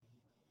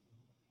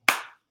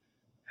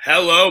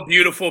Hello,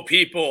 beautiful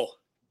people.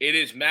 It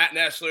is Matt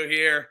Nestler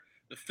here,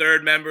 the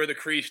third member of the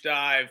Crease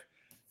Dive.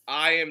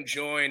 I am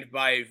joined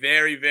by a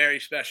very, very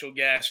special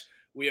guest.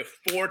 We have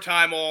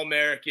four-time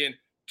All-American,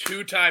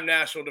 two-time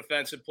National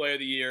Defensive Player of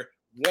the Year,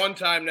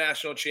 one-time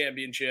National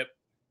Championship,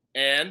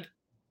 and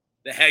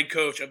the head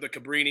coach of the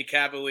Cabrini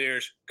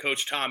Cavaliers,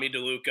 Coach Tommy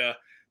DeLuca.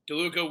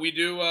 DeLuca, we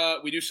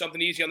do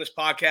something easy on this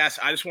podcast.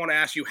 I just want to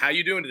ask you, how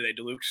you doing today,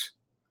 DeLukes?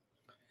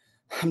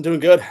 I'm doing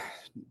good.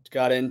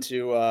 Got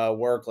into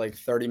work like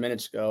 30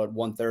 minutes ago at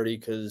 1:30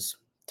 because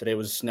today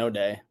was a snow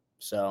day.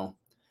 So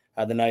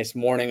had the nice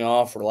morning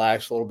off,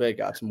 relaxed a little bit,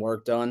 got some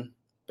work done.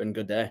 Been a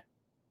good day.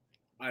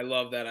 I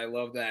love that.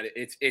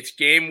 It's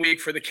game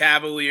week for the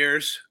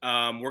Cavaliers.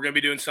 We're going to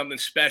be doing something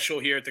special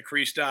here at the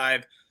Crease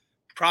Dive.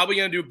 Probably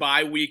going to do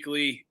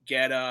bi-weekly,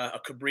 get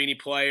a Cabrini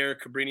player,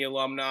 Cabrini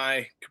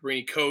alumni,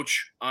 Cabrini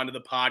coach onto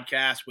the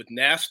podcast with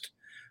Nest.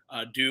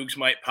 Dukes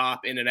might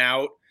pop in and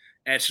out.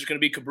 And it's just going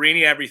to be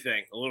Cabrini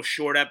everything. A little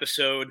short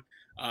episode,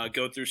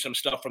 go through some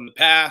stuff from the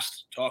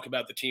past, talk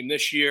about the team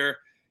this year.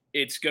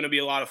 It's going to be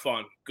a lot of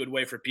fun. Good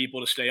way for people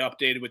to stay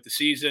updated with the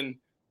season,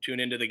 tune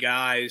into the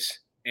guys.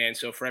 And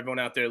so for everyone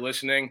out there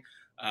listening,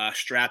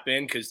 strap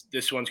in because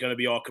this one's going to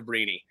be all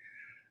Cabrini.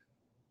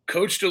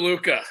 Coach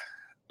DeLuca,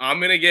 I'm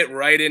going to get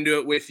right into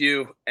it with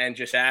you and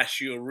just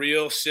ask you a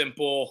real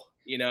simple,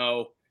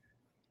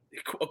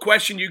 a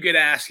question you get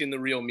asked in the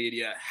real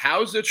media.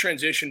 How's the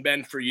transition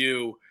been for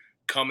you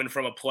coming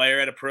from a player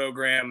at a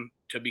program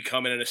to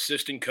becoming an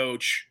assistant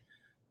coach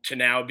to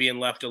now being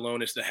left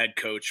alone as the head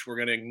coach? We're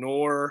going to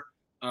ignore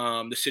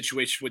the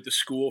situation with the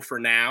school for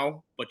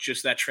now, but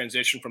just that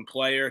transition from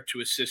player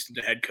to assistant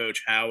to head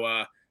coach.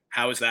 How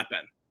has that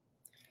been?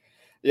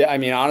 Yeah, I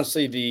mean,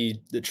 honestly,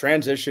 the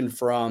transition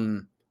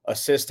from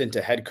assistant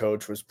to head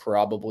coach was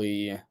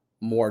probably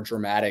more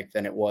dramatic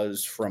than it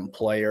was from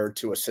player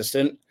to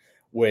assistant,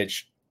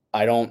 which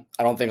I don't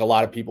think a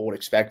lot of people would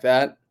expect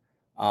that.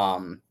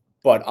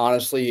 But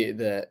honestly,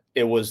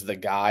 it was the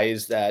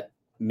guys that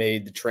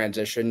made the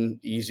transition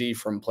easy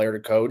from player to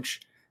coach.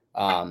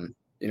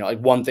 Like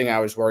one thing I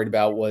was worried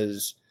about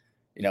was,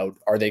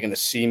 are they going to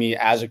see me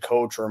as a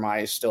coach or am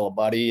I still a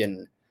buddy?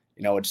 And,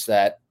 it's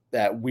that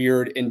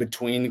weird in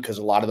between because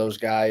a lot of those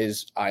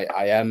guys I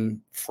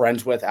am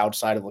friends with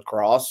outside of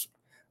lacrosse.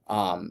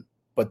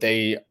 But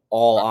they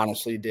all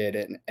honestly did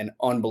an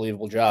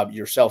unbelievable job,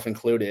 yourself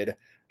included,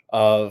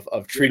 of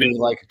treating me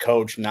like a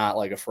coach, not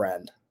like a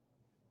friend.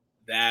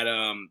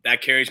 That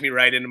carries me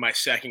right into my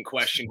second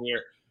question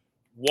here.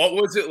 What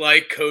was it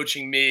like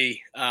coaching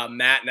me,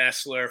 Matt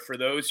Nestler? For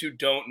those who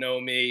don't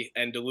know me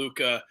and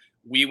DeLuca,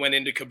 we went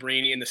into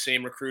Cabrini in the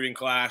same recruiting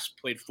class,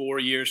 played 4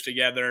 years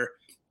together.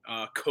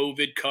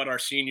 COVID cut our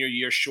senior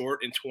year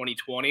short in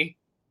 2020,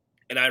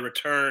 and I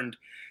returned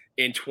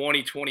in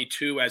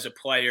 2022 as a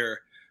player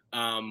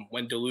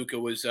when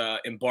DeLuca was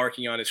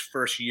embarking on his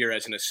first year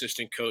as an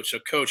assistant coach. So,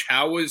 Coach,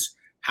 how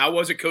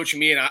was it coaching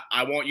me? And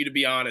I want you to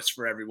be honest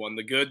for everyone,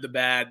 the good, the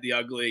bad, the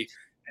ugly,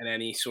 and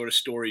any sort of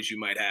stories you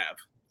might have.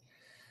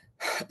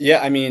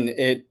 Yeah, I mean,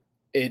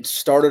 it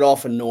started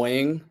off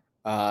annoying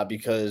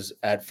because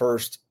at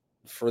first,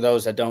 for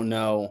those that don't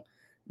know,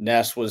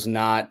 Ness was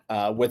not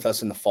with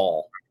us in the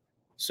fall.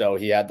 So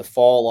he had the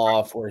fall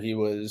off where he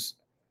was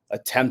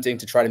attempting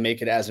to try to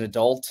make it as an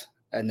adult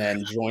and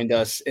then joined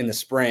us in the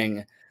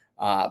spring.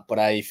 But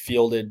I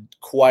fielded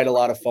quite a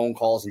lot of phone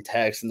calls and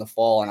texts in the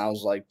fall. And I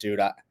was like, dude,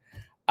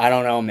 I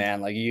don't know,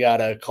 man. Like, you got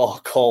to call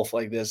Colf.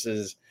 Like,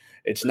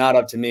 it's not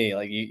up to me.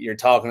 Like, you're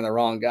talking to the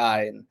wrong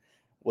guy. And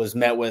was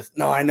met with,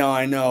 no,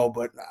 I know,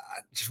 but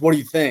just what do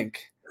you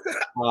think?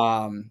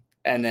 And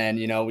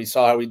then, we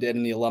saw how we did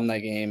in the alumni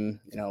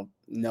game,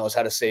 knows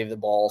how to save the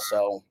ball.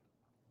 So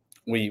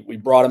we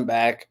brought him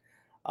back.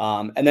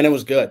 And then it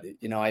was good.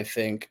 I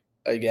think,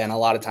 again, a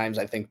lot of times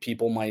I think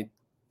people might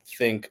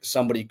think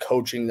somebody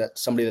coaching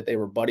somebody that they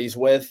were buddies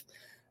with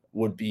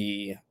would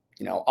be,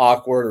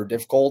 awkward or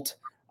difficult.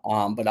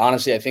 But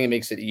honestly, I think it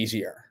makes it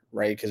easier,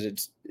 right? Because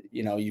it's,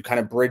 you kind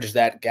of bridge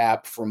that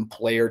gap from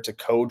player to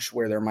coach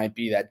where there might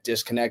be that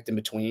disconnect in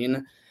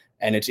between.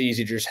 And it's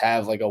easy to just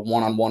have like a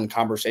one-on-one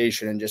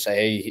conversation and just say,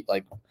 hey,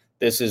 like,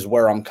 this is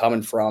where I'm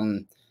coming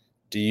from.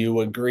 Do you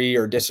agree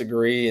or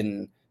disagree?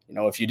 And,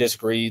 if you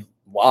disagree,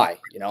 why?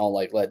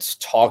 Like, let's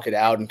talk it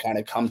out and kind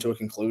of come to a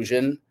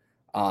conclusion.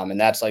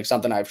 And that's like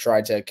something I've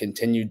tried to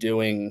continue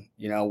doing,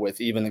 with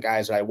even the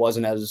guys that I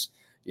wasn't as,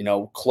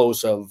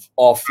 close of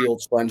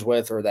off-field friends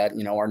with, or that,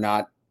 are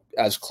not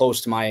as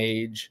close to my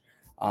age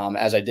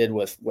as I did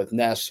with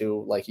Ness,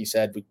 who, like he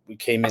said, we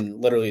came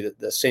in literally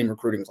the same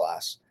recruiting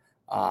class.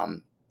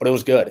 But it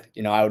was good.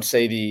 I would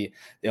say the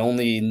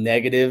only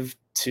negative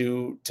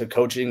to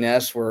coaching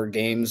Ness were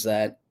games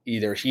that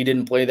either he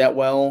didn't play that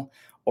well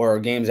or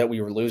games that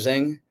we were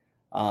losing.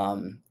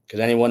 Because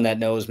anyone that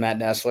knows Matt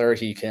Nestler,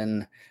 he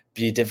can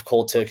be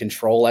difficult to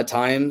control at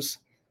times.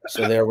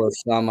 So there were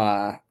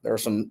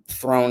some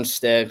thrown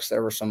sticks,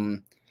 there were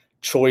some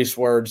choice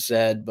words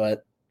said,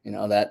 but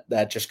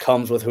that just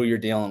comes with who you're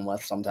dealing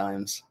with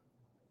sometimes.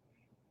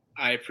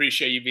 I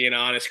appreciate you being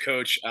honest,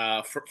 Coach.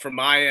 From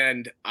my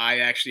end, I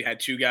actually had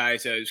two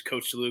guys as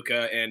Coach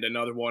DeLuca and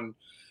another one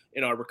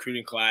in our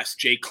recruiting class,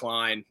 Jake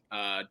Klein.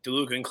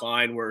 DeLuca and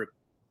Klein were,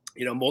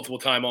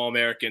 multiple-time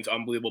All-Americans,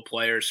 unbelievable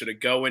players. So to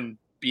go and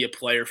be a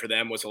player for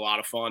them was a lot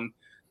of fun.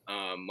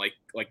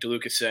 Like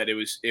DeLuca said, it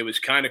was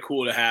kind of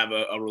cool to have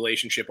a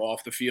relationship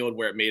off the field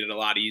where it made it a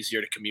lot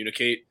easier to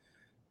communicate.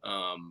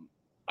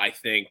 I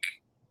think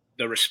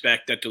the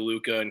respect that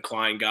DeLuca and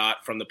Klein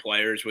got from the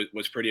players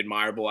was pretty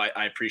admirable.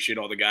 I appreciate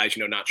all the guys,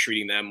 not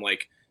treating them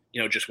like,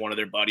 just one of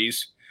their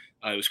buddies.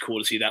 It was cool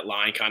to see that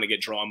line kind of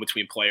get drawn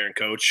between player and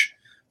coach.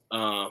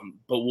 But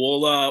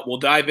we'll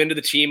dive into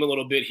the team a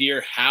little bit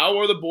here. How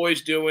are the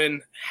boys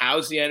doing?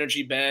 How's the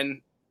energy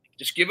been?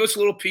 Just give us a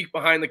little peek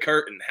behind the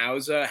curtain.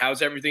 How's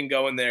everything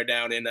going there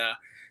down in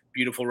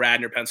beautiful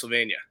Radnor,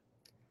 Pennsylvania?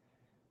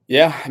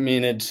 Yeah, I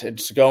mean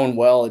it's going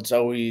well. It's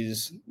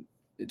always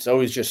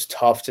just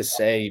tough to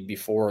say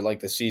before like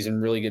the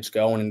season really gets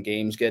going and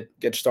games get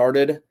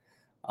started.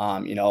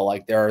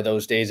 Like there are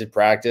those days at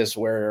practice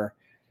where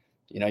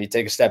you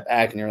take a step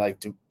back and you're like,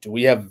 do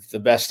we have the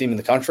best team in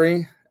the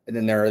country? And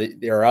then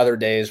there are other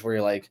days where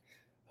you're like,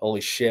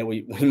 holy shit,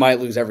 we might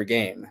lose every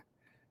game.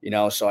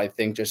 So I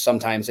think just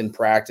sometimes in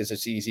practice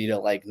it's easy to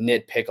like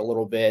nitpick a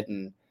little bit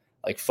and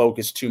like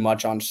focus too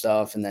much on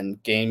stuff, and then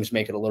games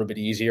make it a little bit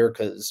easier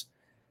because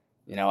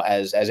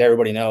as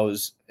everybody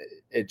knows,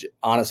 it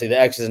honestly the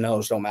X's and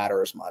O's don't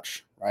matter as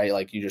much, right?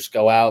 Like you just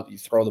go out, you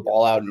throw the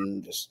ball out,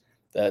 and just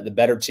the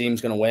better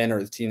team's going to win,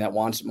 or the team that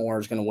wants it more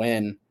is going to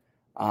win.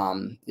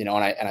 And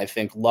I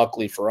think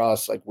luckily for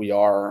us, like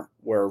we're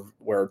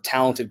a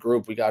talented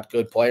group. We got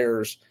good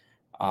players,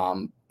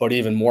 but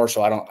even more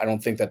so, I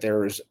don't think that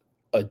there's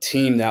a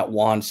team that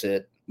wants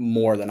it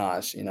more than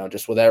us.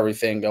 Just with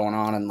everything going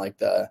on and like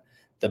the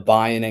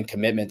buy-in and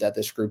commitment that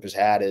this group has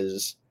had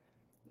is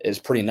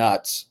pretty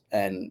nuts,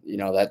 and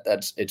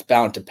it's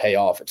bound to pay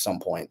off at some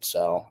point.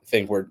 So I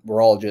think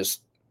we're all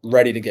just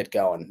ready to get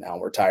going now.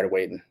 We're tired of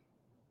waiting.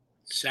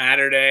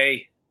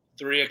 Saturday,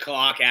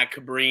 3:00 at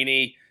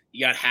Cabrini.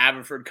 You got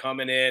Haverford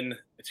coming in.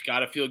 It's got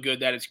to feel good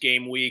that it's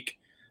game week.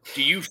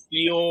 Do you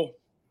feel,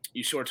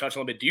 you sort of touched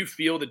on a little bit, do you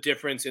feel the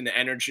difference in the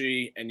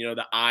energy and,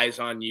 the eyes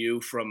on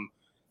you from,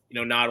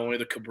 not only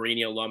the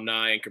Cabrini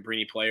alumni and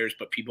Cabrini players,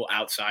 but people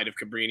outside of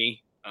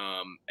Cabrini?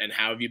 And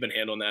how have you been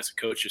handling that as a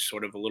coach? Just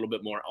sort of a little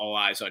bit more all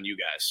eyes on you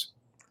guys.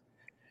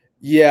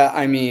 Yeah,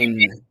 I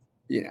mean,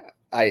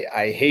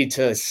 I hate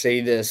to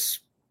say this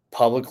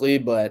publicly,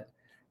 but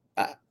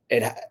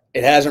it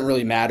hasn't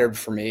really mattered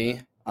for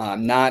me.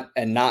 Not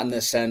in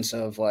the sense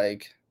of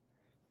like,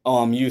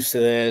 oh, I'm used to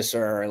this,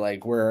 or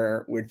like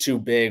we're too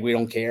big, we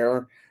don't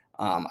care.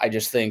 I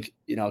just think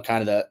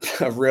kind of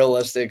the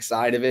realistic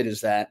side of it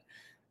is that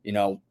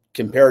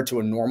compared to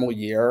a normal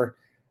year,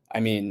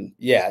 I mean,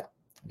 yeah,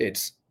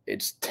 it's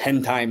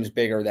 10 times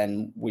bigger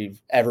than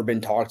we've ever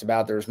been talked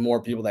about. There's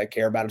more people that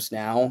care about us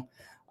now.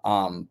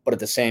 But at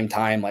the same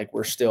time, like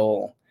we're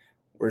still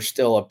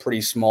a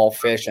pretty small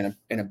fish in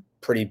a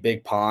pretty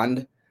big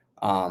pond.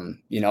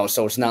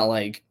 So it's not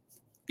like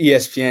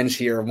ESPN's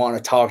here want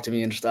to talk to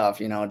me and stuff.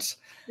 It's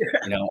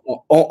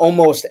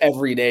almost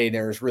every day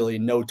there's really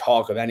no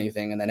talk of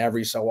anything, and then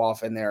every so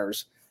often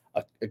there's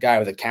a guy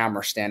with a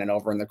camera standing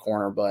over in the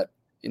corner. But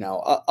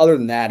other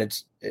than that,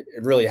 it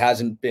really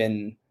hasn't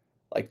been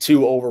like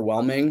too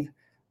overwhelming.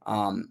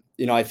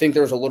 I think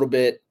there's a little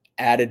bit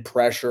added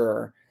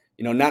pressure,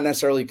 not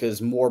necessarily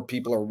because more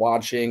people are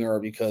watching or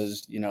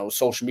because,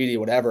 social media,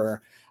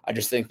 whatever. I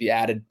just think the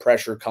added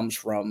pressure comes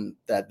from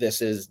that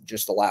this is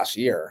just the last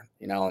year,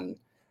 and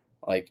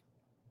like,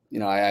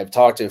 I've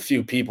talked to a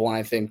few people, and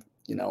I think,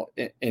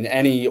 in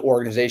any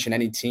organization,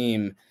 any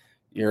team,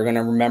 you're going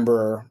to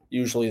remember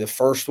usually the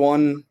first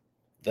one,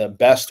 the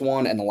best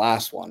one, and the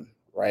last one.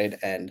 Right.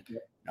 And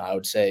I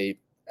would say,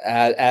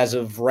 as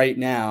of right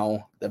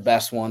now, the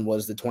best one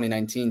was the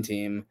 2019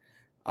 team,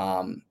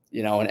 and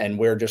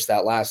we're just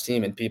that last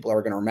team, and people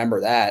are going to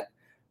remember that,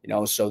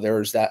 so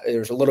there's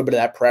a little bit of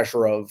that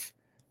pressure of,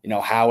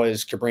 how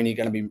is Cabrini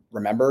going to be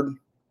remembered?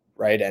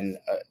 Right. And,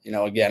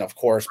 again, of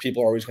course,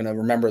 people are always going to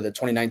remember the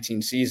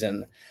 2019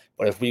 season,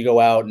 but if we go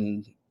out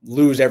and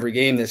lose every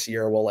game this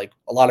year, well, like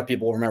a lot of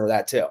people will remember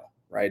that too.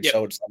 Right. Yep.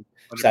 So it's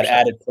that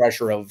added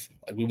pressure of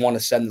like, we want to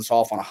send this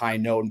off on a high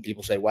note, and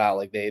people say, wow,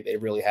 like they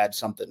really had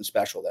something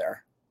special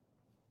there.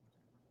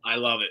 I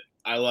love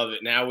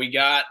it. Now we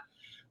got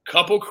a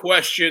couple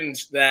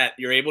questions that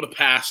you're able to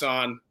pass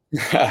on.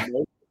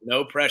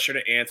 No pressure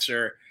to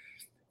answer.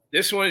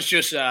 This one is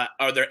just,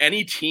 are there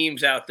any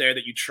teams out there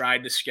that you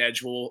tried to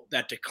schedule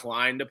that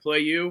declined to play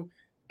you?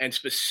 And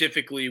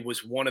specifically,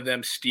 was one of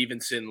them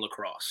Stevenson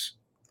Lacrosse?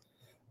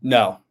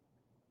 No,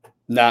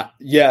 not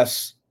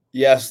yes.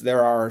 Yes,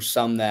 there are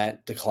some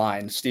that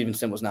declined.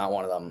 Stevenson was not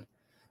one of them.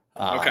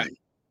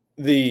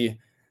 Okay.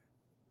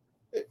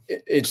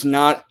 It's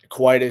not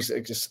quite as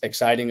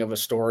exciting of a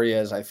story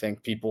as I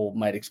think people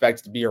might expect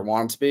it to be or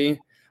want it to be.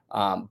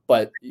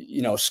 But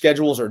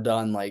schedules are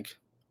done like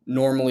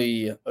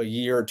normally a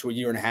year to a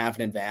year and a half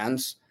in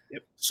advance.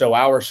 Yep. So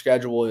our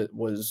schedule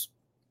was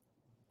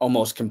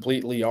almost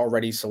completely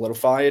already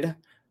solidified.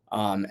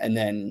 And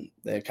then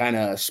the kind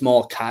of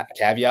small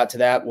caveat to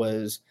that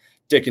was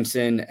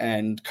Dickinson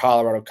and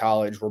Colorado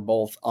College were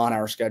both on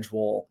our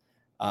schedule.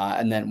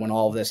 And then when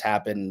all of this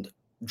happened,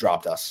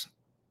 dropped us,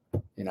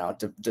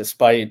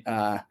 despite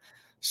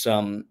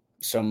some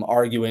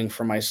arguing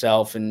for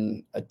myself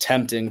and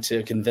attempting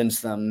to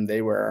convince them,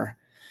 they were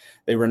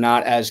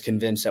not as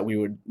convinced that we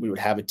would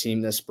have a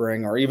team this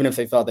spring, or even if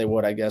they thought they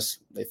would, I guess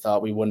they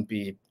thought we wouldn't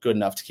be good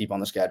enough to keep on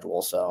the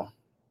schedule. So,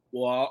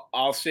 well,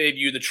 I'll save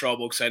you the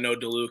trouble because I know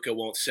DeLuca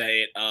won't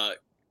say it.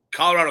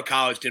 Colorado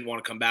College didn't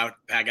want to come back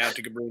out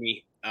to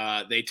Cabrini.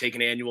 They take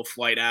an annual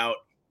flight out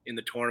in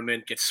the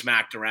tournament, get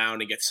smacked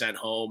around, and get sent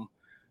home.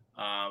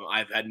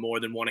 I've had more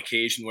than one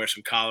occasion where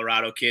some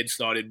Colorado kids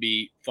thought it'd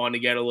be fun to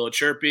get a little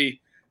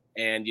chirpy,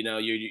 and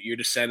you're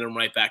just sending them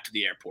right back to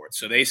the airport.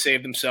 So they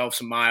saved themselves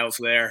some miles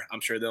there. I'm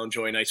sure they'll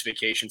enjoy a nice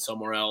vacation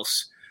somewhere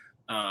else.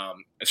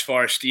 As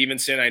far as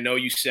Stevenson, I know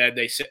you said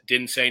they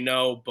didn't say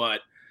no,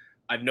 but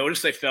I've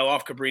noticed they fell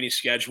off Cabrini's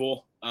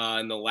schedule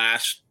in the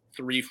last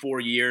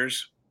 3-4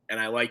 years, and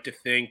I like to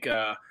think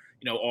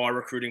our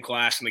recruiting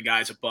class and the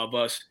guys above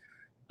us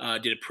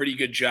did a pretty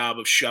good job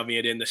of shoving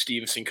it in the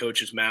Stevenson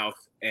coach's mouth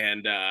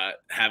and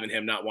having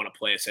him not want to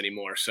play us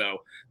anymore.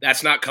 So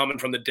that's not coming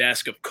from the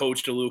desk of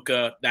Coach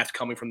DeLuca. That's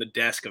coming from the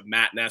desk of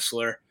Matt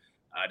Nessler.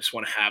 I just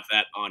want to have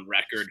that on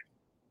record.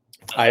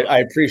 I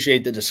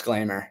appreciate the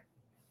disclaimer.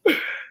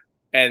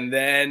 And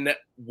then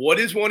what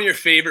is one of your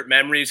favorite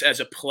memories as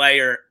a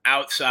player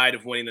outside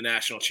of winning the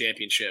national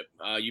championship?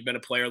 You've been a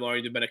player long,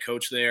 you've been a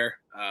coach there,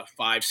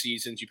 5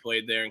 seasons you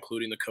played there,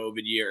 including the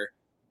COVID year.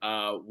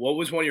 What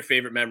was one of your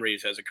favorite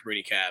memories as a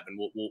Cabrini Cab? And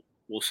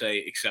we'll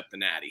say except the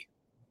Natty.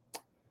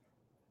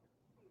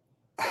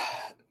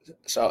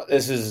 So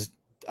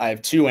I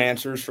have 2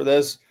 answers for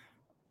this.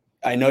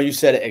 I know you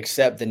said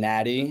except the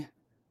Natty,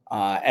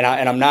 and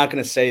I'm not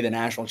going to say the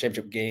national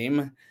championship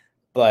game,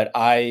 but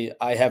I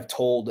have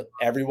told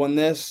everyone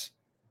this.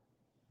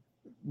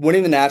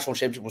 Winning the national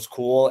championship was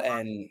cool,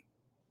 and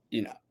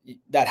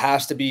that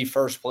has to be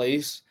first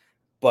place.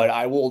 But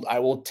I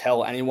will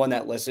tell anyone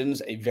that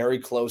listens, a very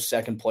close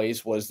second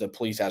place was the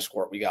police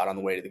escort we got on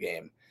the way to the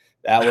game.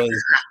 That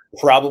was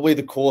probably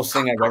the coolest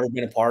thing I've ever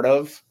been a part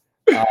of.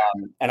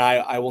 And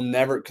I will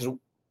never,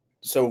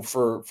 so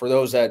for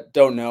those that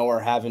don't know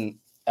or haven't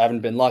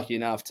been lucky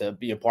enough to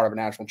be a part of a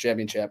national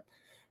championship,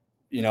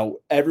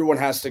 everyone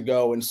has to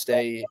go and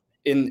stay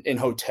in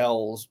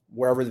hotels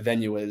wherever the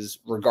venue is,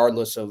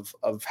 regardless of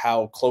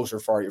how close or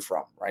far you're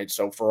from, right?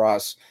 So for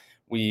us,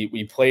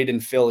 we played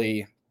in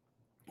Philly.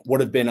 Would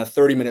have been a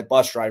 30-minute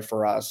bus drive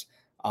for us,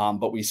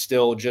 but we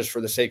still, just for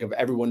the sake of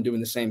everyone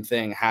doing the same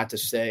thing, had to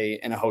stay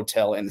in a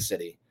hotel in the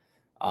city.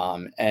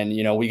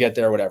 And we get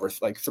there, whatever,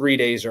 like 3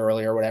 days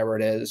early or whatever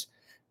it is,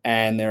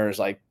 and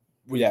there's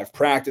we have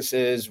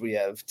practices, we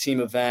have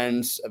team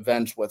events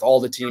with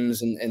all the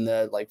teams in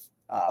the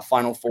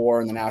Final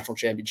Four and the national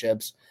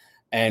championships,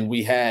 and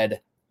we had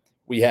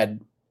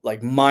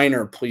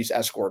minor police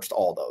escorts to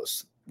all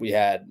those. We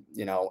had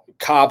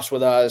cops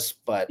with us,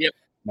 but yep.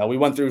 We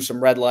went through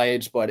some red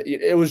lights, but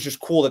it was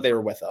just cool that they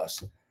were with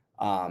us.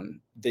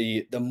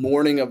 The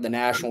morning of the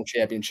national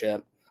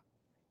championship,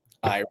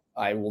 I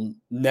will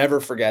never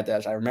forget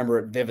that. I remember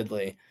it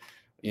vividly.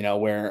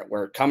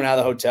 We're coming out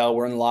of the hotel,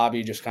 we're in the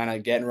lobby, just kind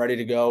of getting ready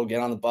to go, get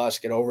on the bus,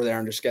 get over there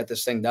and just get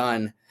this thing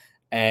done.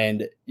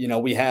 And,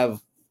 we have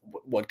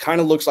what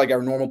kind of looks like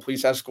our normal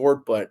police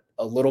escort, but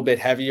a little bit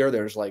heavier.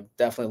 There's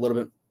definitely a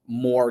little bit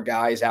more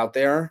guys out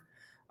there.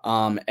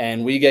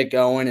 And we get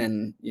going,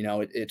 and,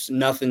 it's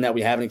nothing that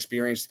we haven't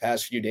experienced the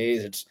past few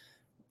days. It's,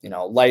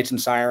 lights and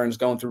sirens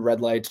going through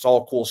red lights. It's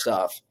all cool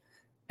stuff.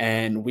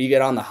 And we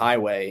get on the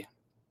highway,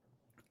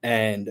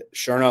 and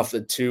sure enough,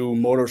 the 2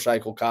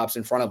 motorcycle cops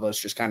in front of us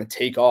just kind of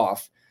take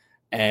off.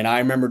 And I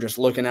remember just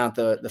looking out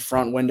the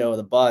front window of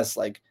the bus,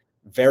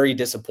 very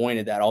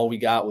disappointed that all we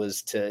got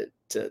was to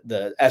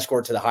the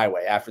escort to the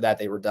highway. After that,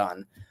 they were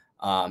done.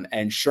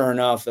 And sure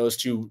enough, those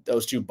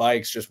two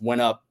bikes just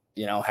went up,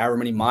 however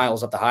many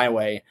miles up the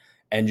highway,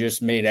 and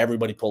just made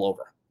everybody pull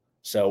over.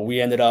 So we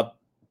ended up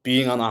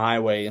being on the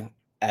highway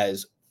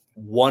as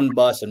one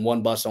bus and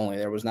one bus only.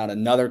 There was not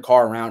another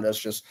car around us,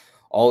 just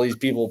all these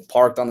people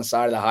parked on the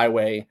side of the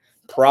highway,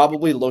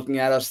 probably looking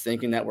at us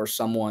thinking that we're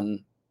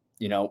someone,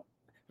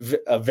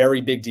 a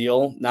very big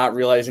deal, not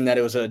realizing that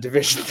it was a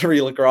Division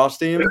III lacrosse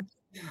team.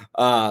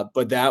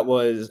 But that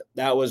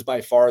was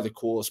by far the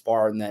coolest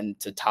part. And then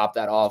to top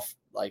that off,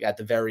 at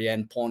the very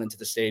end, pulling into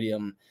the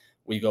stadium,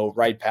 we go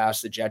right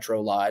past the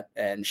Jetro lot,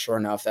 and sure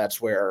enough, that's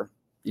where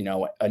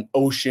an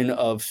ocean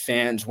of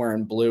fans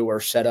wearing blue are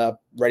set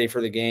up, ready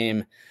for the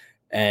game.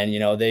 And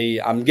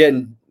I'm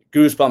getting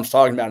goosebumps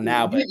talking about it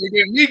now, but you're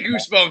giving me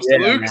goosebumps,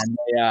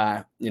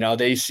 Luke.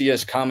 They see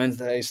us coming,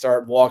 they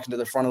start walking to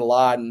the front of the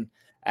lot, and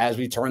as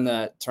we turn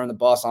the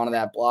bus onto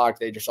that block,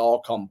 they just all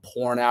come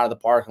pouring out of the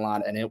parking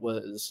lot, and it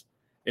was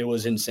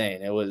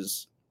insane. It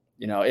was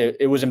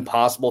it was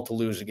impossible to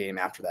lose a game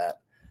after that.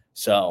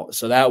 So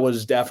that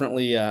was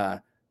definitely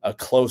a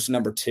close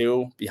number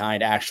 2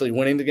 behind actually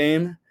winning the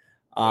game.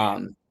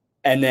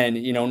 And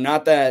then,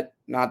 not that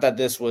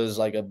this was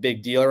like a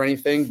big deal or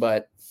anything,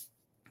 but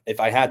if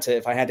I had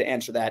to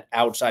answer that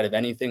outside of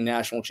anything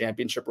national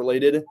championship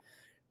related,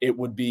 it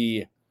would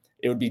be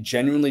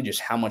genuinely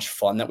just how much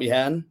fun that we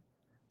had.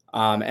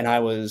 And I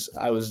was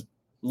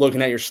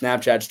looking at your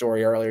Snapchat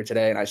story earlier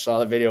today, and I saw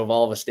the video of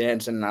all of us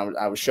dancing, and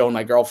I was showing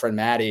my girlfriend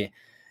Maddie,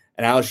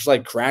 and I was just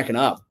like cracking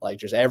up, like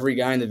just every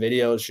guy in the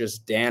video is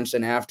just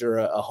dancing after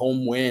a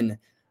home win.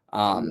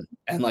 And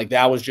like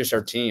that was just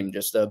our team,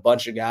 just a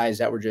bunch of guys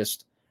that were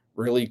just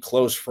really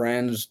close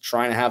friends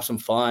trying to have some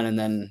fun, and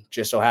then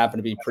just so happened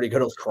to be pretty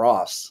good at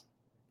lacrosse.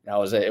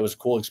 It was a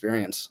cool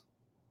experience.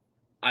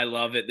 I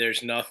love it.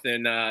 There's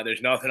nothing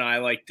I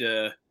like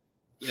to,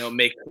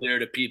 make clear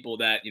to people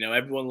that,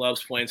 everyone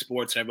loves playing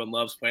sports, everyone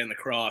loves playing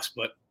lacrosse,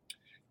 but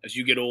as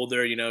you get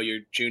older,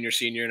 you're junior,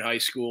 senior in high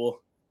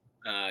school,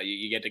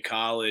 you get to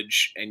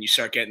college and you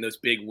start getting those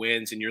big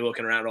wins, and you're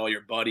looking around all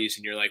your buddies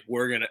and you're like,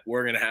 we're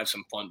gonna have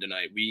some fun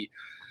tonight. We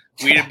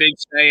had a big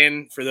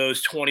saying for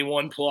those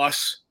 21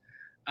 plus,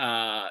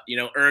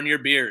 earn your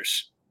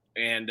beers.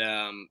 And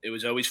it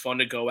was always fun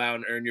to go out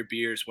and earn your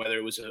beers, whether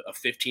it was a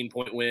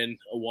 15-point win,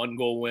 a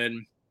 1-goal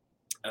win,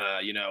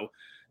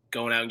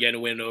 going out and getting a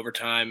win in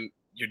overtime.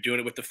 You're doing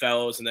it with the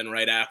fellows, and then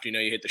right after,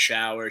 you hit the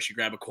showers, you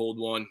grab a cold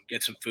one,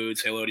 get some food,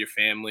 say hello to your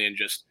family, and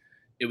just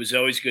it was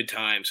always a good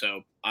time.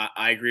 So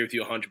I agree with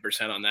you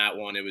 100% on that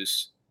one. It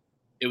was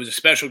a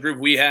special group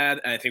we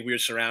had. I think we were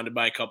surrounded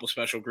by a couple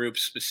special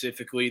groups,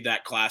 specifically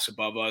that class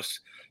above us,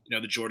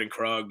 the Jordan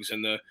Krugs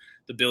and the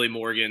Billy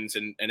Morgans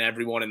and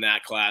everyone in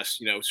that class,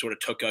 sort of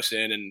took us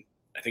in. And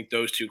I think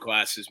those two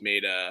classes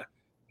made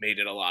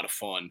it a lot of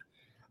fun.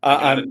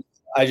 I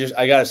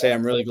gotta say,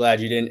 I'm really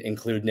glad you didn't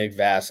include Nick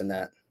Vass in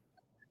that.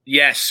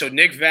 Yes. So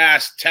Nick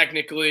Vass,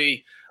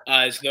 technically,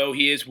 as though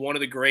he is one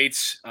of the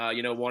greats,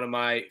 one of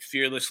my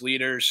fearless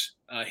leaders,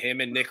 him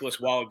and Nicholas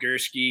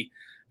Walogurski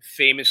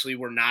famously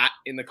were not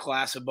in the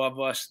class above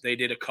us. They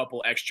did a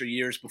couple extra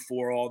years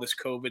before all this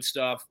COVID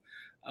stuff.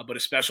 But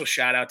a special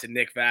shout out to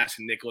Nick Vass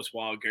and Nicholas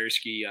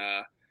Walogurski.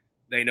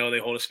 They know they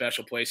hold a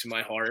special place in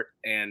my heart,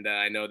 and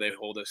I know they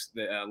hold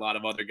a lot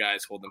of other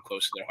guys hold them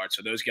close to their heart.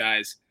 So those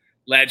guys,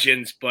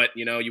 legends, but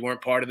you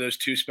weren't part of those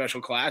two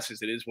special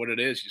classes. It is what it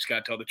is. You just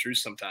got to tell the truth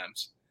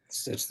sometimes.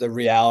 It's the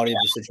reality of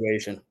the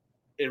situation.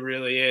 It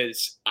really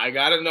is. I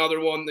got another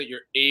one that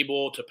you're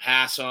able to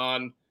pass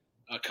on,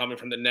 coming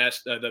from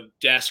the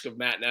desk of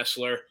Matt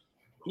Nessler.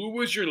 Who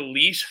was your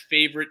least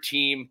favorite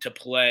team to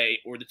play,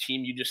 or the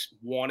team you just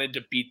wanted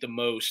to beat the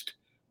most?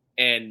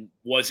 And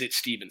was it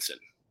Stevenson?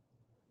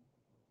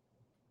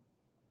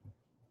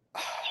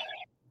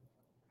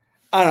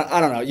 I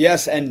don't know.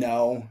 Yes and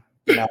no.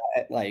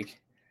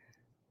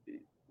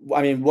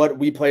 What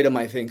we played them,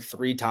 I think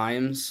 3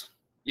 times,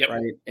 yep.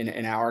 Right,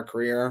 in our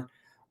career.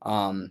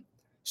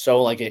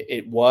 So like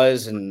it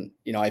was, and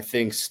I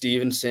think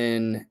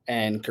Stevenson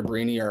and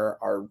Cabrini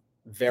are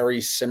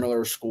very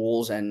similar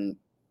schools and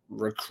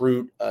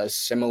recruit a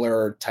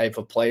similar type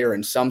of player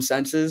in some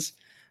senses.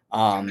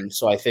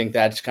 So I think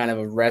that's kind of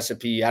a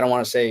recipe. I don't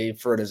want to say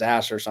for a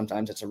disaster.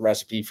 Sometimes it's a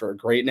recipe for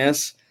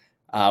greatness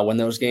when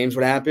those games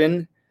would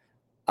happen.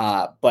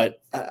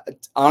 But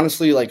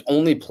honestly, like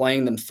only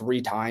playing them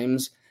 3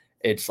 times,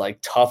 it's like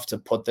tough to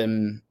put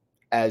them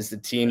as the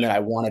team that I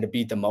wanted to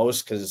beat the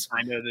most, because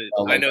I know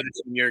the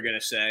team you're going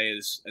to say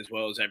as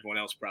well as everyone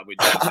else probably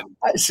does.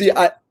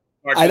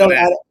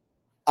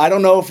 I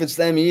don't know if it's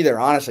them either.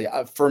 Honestly,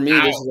 for me,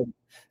 this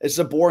is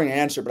a boring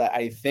answer, but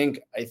I think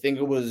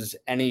it was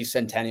any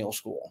Centennial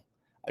school.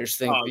 I just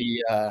think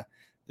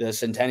the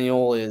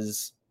Centennial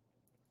is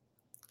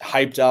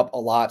hyped up a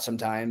lot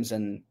sometimes,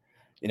 and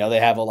they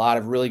have a lot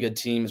of really good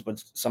teams,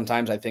 but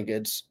sometimes I think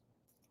it's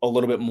a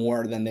little bit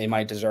more than they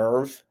might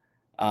deserve.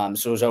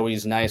 So it was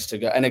always nice to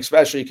go, and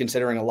especially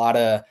considering a lot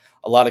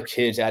of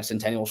kids at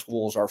Centennial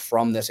schools are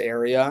from this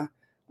area,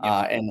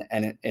 and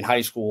in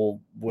high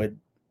school would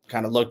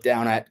kind of look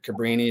down at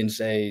Cabrini and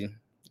say,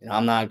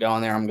 I'm not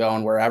going there, I'm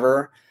going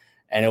wherever.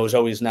 And it was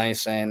always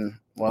nice saying,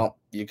 well,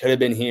 you could have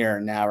been here,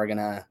 and now we're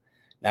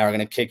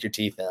gonna kick your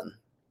teeth in.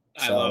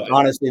 So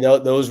honestly,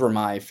 those were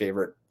my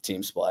favorite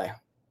teams to play.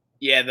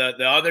 Yeah,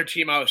 the other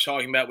team I was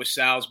talking about was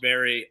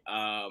Salisbury.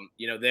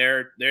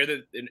 They're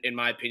in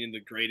my opinion,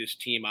 the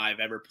greatest team I've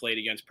ever played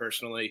against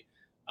personally.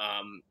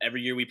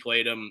 Every year we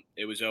played them,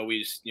 it was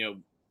always,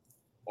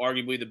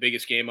 arguably the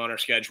biggest game on our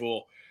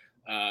schedule.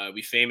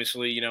 We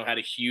famously, had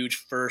a huge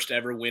first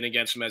ever win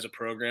against them as a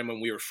program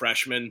when we were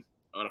freshmen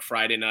on a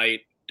Friday night,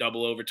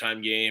 double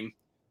overtime game,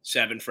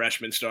 7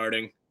 freshmen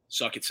starting.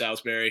 Suck at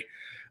Salisbury.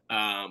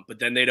 But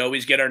then they'd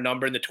always get our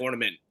number in the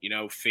tournament.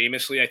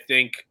 Famously, I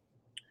think,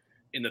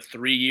 in the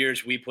 3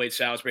 years we played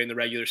Salisbury in the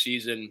regular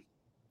season,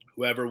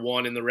 whoever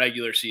won in the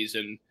regular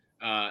season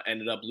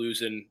ended up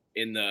losing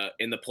in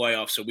the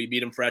playoffs. So we beat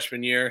them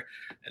freshman year,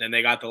 and then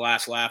they got the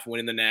last laugh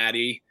winning the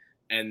Natty.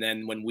 And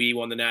then when we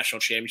won the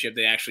national championship,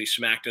 they actually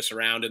smacked us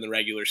around in the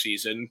regular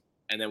season.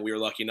 And then we were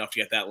lucky enough to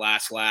get that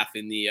last laugh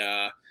in the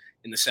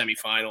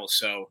semifinals.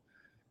 So,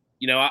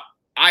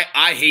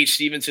 I hate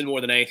Stevenson more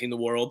than anything in the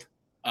world.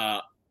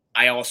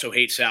 I also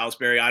hate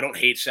Salisbury. I don't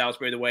hate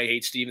Salisbury the way I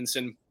hate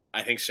Stevenson.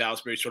 I think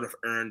Salisbury sort of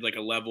earned like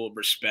a level of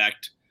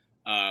respect,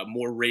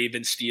 more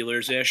Raven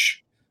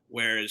Steelers-ish,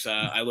 whereas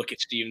I look at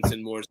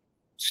Stevenson more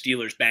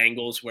Steelers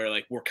Bengals, where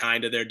like we're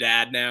kind of their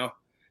dad now.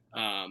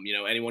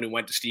 Anyone who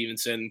went to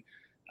Stevenson,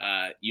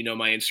 my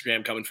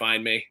Instagram, come and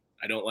find me.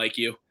 I don't like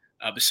you.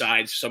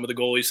 Besides some of the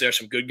goalies there,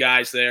 some good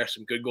guys there,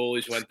 some good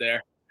goalies went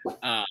there.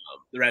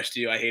 The rest of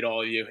you, I hate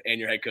all of you and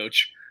your head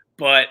coach.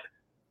 But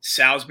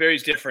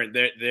Salisbury's different.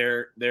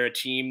 They're a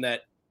team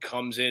that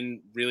comes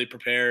in really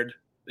prepared.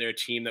 They're a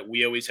team that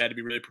we always had to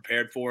be really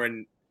prepared for.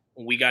 And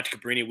when we got to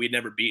Cabrini, we'd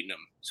never beaten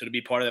them. So to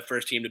be part of the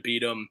first team to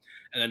beat them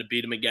and then to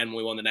beat them again when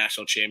we won the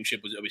national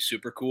championship was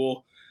super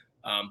cool.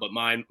 But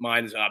mine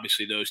is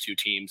obviously those two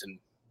teams, and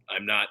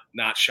I'm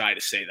not shy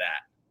to say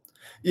that.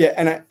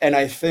 Yeah, and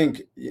I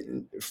think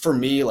for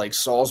me, like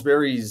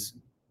Salisbury's,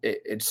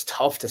 it's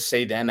tough to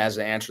say them as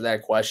an answer to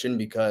that question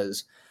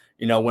because,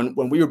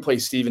 when we would play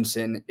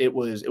Stevenson, it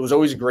was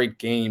always a great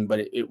game, but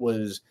it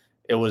was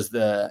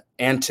the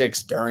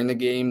antics during the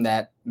game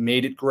that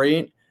made it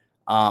great.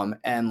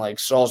 And like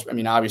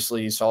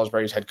obviously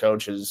Salisbury's head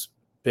coach has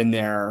been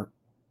there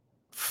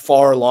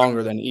far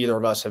longer than either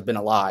of us have been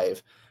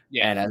alive,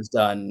 and has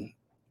done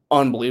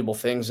unbelievable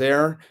things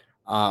there.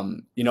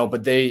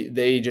 But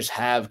they just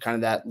have kind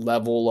of that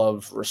level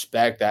of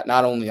respect that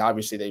not only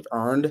obviously they've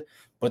earned,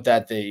 but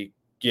that they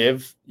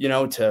give,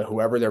 to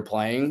whoever they're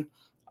playing.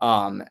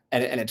 And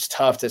it's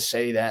tough to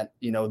say that,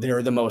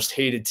 they're the most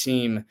hated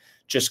team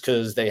just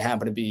because they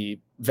happen to be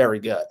very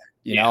good.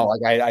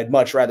 Like I'd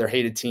much rather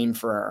hate a team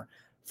for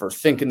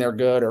thinking they're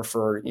good or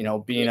for,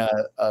 being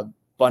a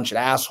bunch of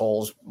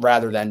assholes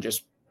rather than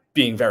just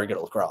being very good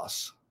at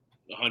lacrosse.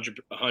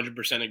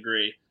 100%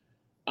 agree.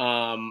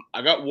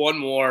 I got one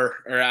more,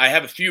 or I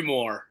have a few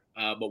more,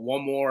 but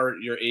one more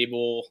you're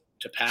able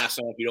to pass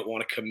on if you don't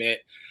want to commit.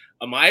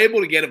 Am I able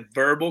to get a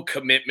verbal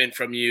commitment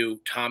from you,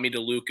 Tommy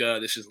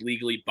DeLuca? This is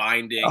legally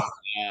binding,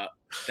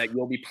 that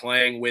you'll be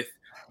playing with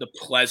the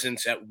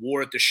Pleasants at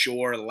War at the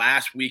Shore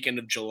last weekend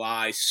of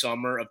July,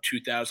 summer of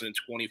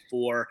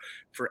 2024.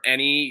 For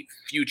any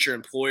future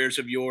employers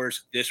of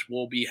yours, this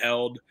will be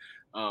held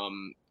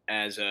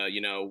as a,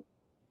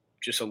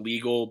 just a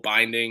legal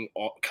binding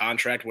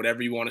contract,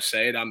 whatever you want to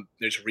say it.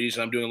 There's a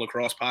reason I'm doing a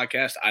lacrosse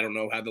podcast. I don't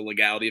know how the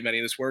legality of any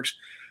of this works,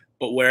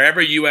 but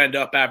wherever you end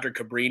up after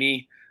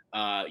Cabrini,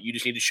 you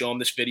just need to show them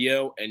this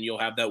video and you'll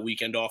have that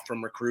weekend off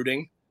from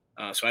recruiting.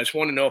 So I just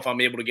want to know if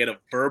I'm able to get a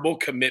verbal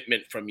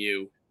commitment from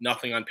you,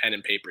 nothing on pen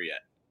and paper yet.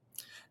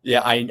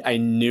 Yeah, I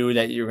knew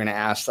that you were going to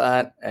ask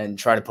that and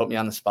try to put me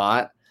on the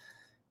spot.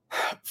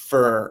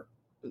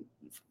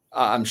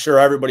 I'm sure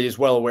everybody is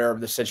well aware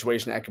of the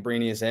situation that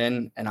Cabrini is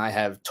in, and I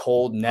have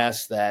told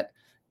Nest that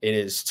it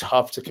is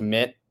tough to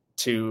commit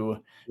to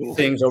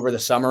things over the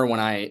summer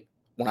when I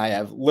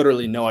have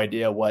literally no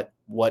idea what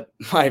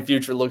my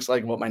future looks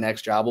like and what my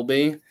next job will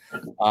be.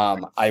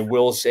 I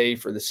will say,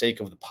 for the sake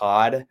of the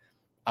pod,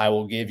 I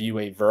will give you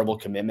a verbal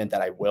commitment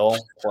that I will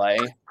play.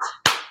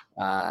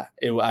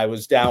 I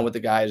was down with the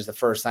guys the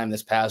first time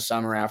this past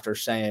summer after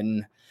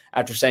saying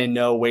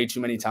no way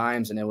too many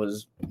times, and it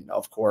was,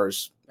 of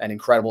course, an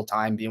incredible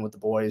time being with the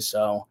boys.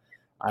 So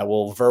I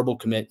will verbal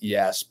commit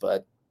yes,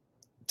 but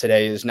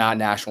today is not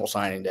National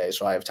Signing Day,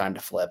 so I have time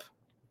to flip.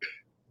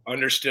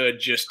 Understood.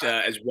 Just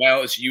as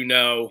well as we've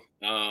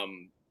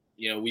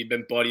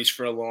been buddies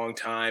for a long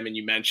time, and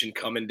you mentioned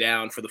coming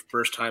down for the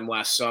first time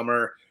last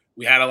summer.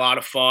 We had a lot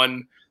of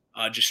fun.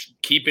 Just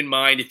keep in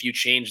mind, if you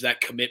change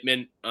that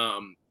commitment,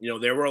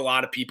 there were a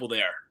lot of people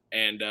there,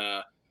 and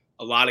a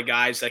lot of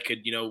guys that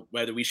could,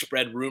 whether we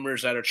spread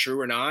rumors that are true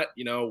or not,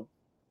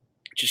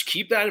 just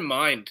keep that in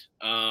mind.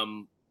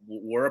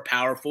 We're a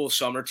powerful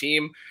summer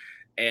team,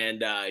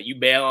 and you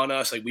bail on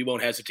us, like we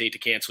won't hesitate to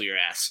cancel your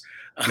ass.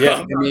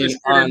 Yeah,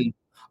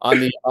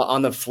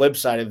 on the flip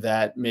side of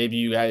that, maybe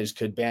you guys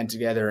could band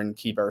together and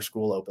keep our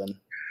school open.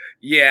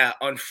 Yeah,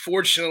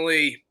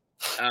 unfortunately,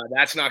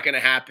 that's not going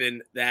to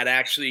happen. That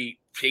actually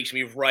takes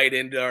me right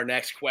into our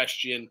next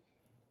question.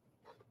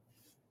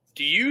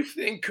 Do you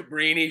think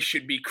Cabrini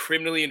should be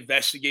criminally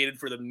investigated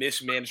for the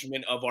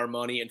mismanagement of our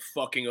money and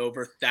fucking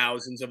over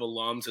thousands of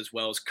alums as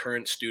well as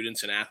current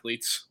students and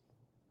athletes?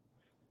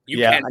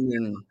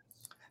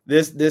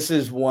 This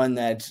is one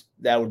that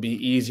would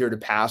be easier to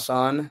pass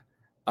on.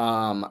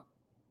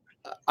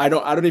 I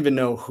don't even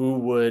know who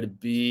would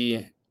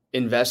be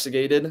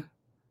investigated,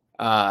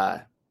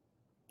 but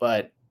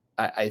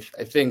I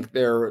think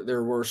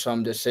there were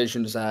some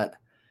decisions that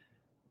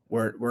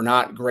were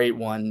not great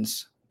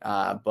ones,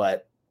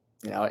 but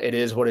it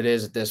is what it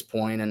is at this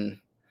point, and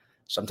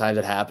sometimes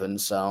it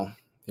happens. So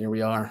here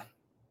we are.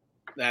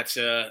 It's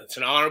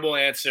an honorable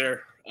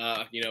answer.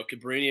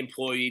 Cabrini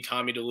employee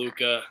Tommy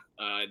DeLuca.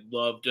 I'd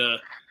love to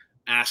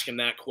ask him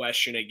that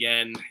question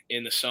again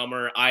in the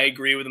summer. I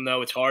agree with him,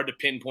 though. It's hard to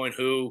pinpoint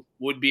who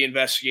would be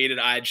investigated.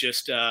 I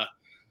just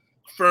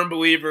firm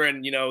believer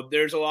in,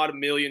 there's a lot of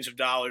millions of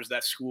dollars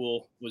that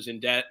school was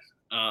in debt.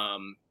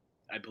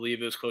 I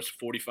believe it was close to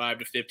 45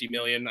 to 50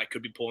 million. I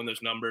could be pulling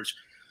those numbers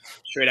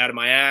straight out of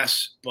my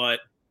ass, but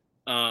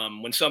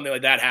When something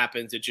like that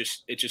happens, it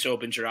just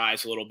opens your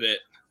eyes a little bit.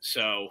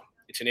 So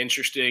it's an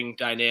interesting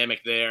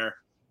dynamic there.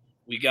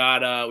 We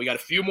got a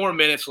few more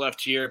minutes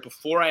left here.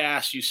 Before I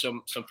ask you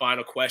some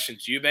final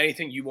questions, do you have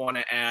anything you want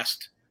to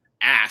ask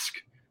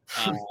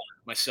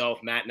myself,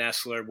 Matt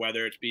Nestler,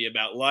 whether it be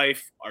about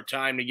life, our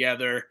time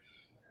together,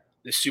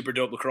 this super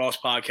dope lacrosse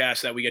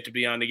podcast that we get to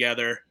be on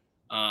together,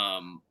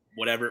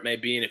 whatever it may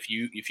be. And if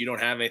you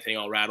don't have anything,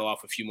 I'll rattle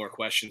off a few more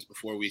questions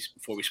before we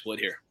split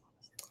here.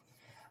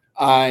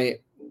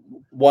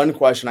 One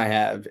question I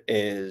have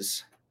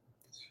is,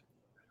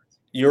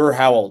 you're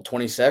how old?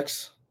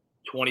 26?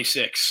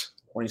 26.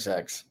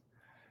 26.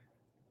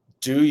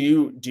 Do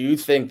you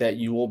think that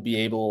you will be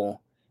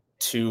able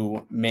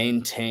to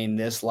maintain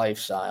this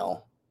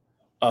lifestyle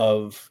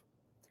of,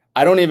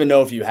 I don't even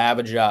know if you have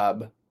a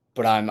job,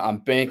 but I'm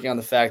banking on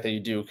the fact that you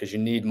do because you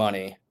need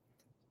money,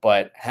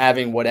 but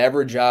having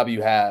whatever job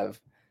you have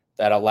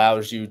that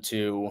allows you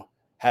to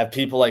have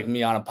people like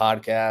me on a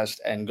podcast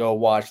and go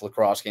watch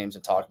lacrosse games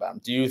and talk about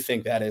them. Do you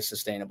think that is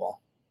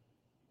sustainable?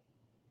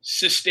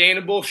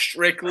 Sustainable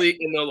strictly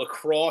in the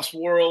lacrosse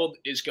world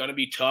is going to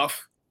be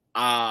tough.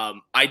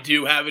 I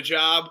do have a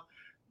job,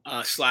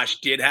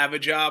 / did have a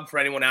job. For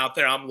anyone out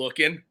there, I'm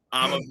looking.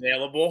 I'm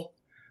available.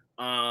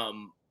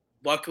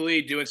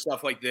 Luckily, doing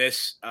stuff like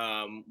this,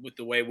 with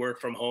the way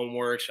work from home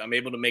works, I'm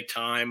able to make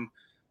time.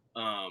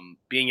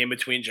 Being in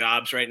between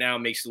jobs right now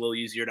makes it a little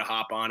easier to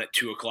hop on at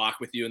 2:00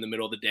 with you in the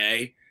middle of the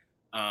day.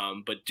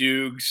 But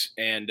Dukes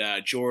and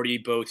Jordy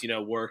both,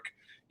 work,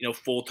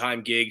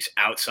 full-time gigs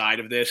outside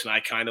of this. And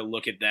I kind of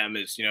look at them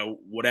as,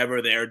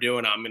 whatever they're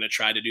doing, I'm going to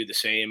try to do the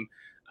same.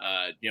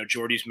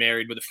 Jordy's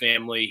married with a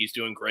family. He's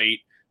doing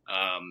great.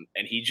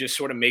 And he just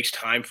sort of makes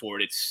time for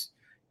it.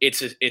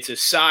 It's a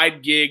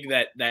side gig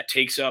that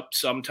takes up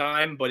some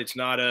time, but it's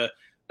not a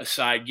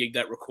side gig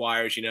that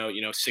requires,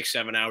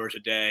 6-7 hours a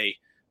day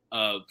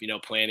of,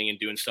 planning and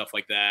doing stuff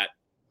like that.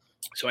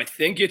 So I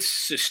think it's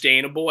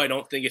sustainable. I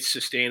don't think it's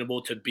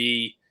sustainable to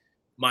be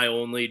my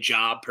only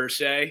job per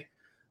se.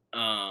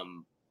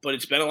 But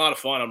it's been a lot of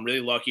fun. I'm really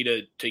lucky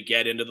to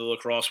get into the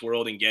lacrosse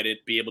world and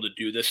be able to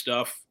do this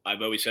stuff.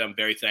 I've always said I'm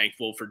very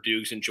thankful for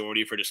Dukes and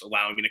Jordy for just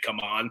allowing me to come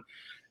on.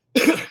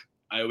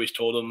 I always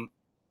told them,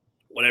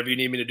 whatever you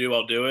need me to do,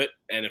 I'll do it.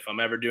 And if I'm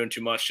ever doing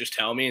too much, just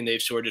tell me. And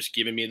they've sort of just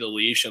given me the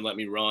leash and let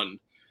me run.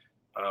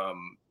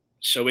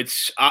 So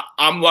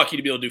I'm lucky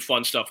to be able to do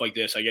fun stuff like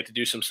this. I get to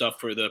do some stuff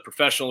for the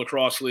professional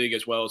lacrosse league,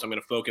 as well as I'm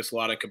going to focus a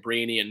lot on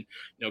Cabrini and,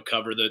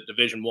 cover the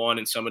Division I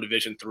and some of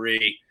Division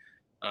III.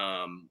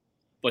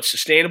 But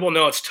sustainable,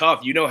 no, it's tough.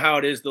 You know how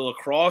it is. The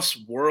lacrosse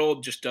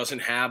world just doesn't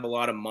have a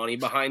lot of money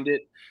behind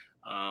it.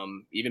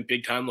 Even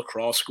big time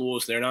lacrosse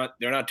schools, they're not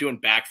doing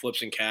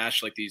backflips and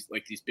cash like these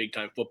big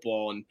time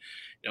football and,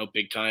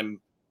 big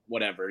time,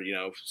 whatever,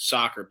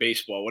 soccer,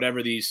 baseball,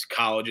 whatever these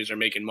colleges are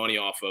making money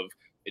off of.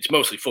 It's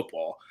mostly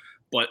football,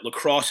 but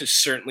lacrosse is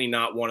certainly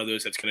not one of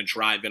those that's going to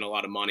drive in a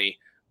lot of money.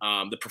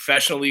 The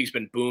professional league's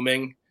been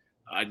booming.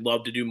 I'd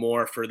love to do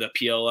more for the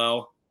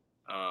PLL.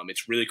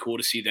 It's really cool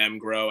to see them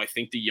grow. I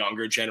think the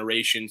younger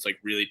generations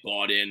really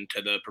bought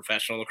into the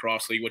professional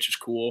lacrosse league, which is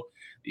cool.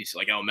 These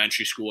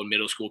elementary school and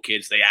middle school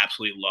kids, they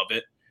absolutely love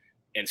it,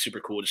 and super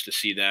cool just to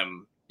see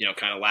them,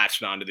 kind of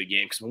latching onto the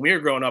game. Because when we were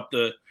growing up,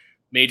 the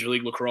Major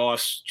League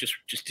Lacrosse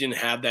just didn't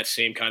have that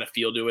same kind of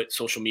feel to it.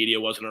 Social media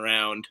wasn't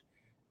around,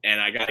 and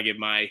I got to give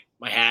my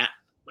hat,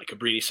 my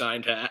Cabrini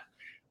signed hat,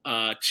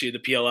 to the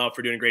PLL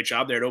for doing a great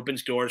job there. It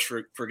opens doors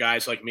for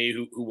guys like me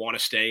who want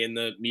to stay in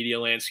the media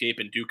landscape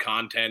and do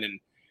content. And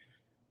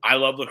I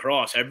love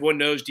lacrosse. Everyone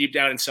knows deep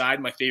down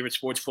inside my favorite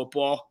sport's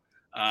football.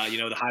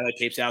 The highlight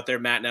tapes out there,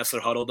 Matt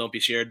Nestler Huddle. Don't be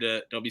scared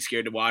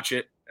to watch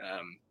it.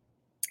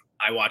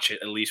 I watch it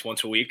at least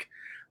once a week.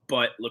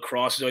 But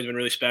lacrosse has always been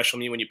really special to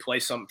me. When you play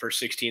something for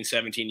 16,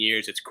 17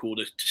 years, it's cool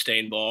to stay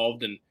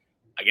involved. And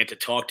I get to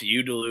talk to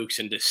you, Deluxe,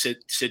 and to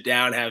sit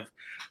down, have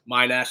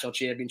my national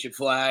championship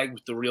flag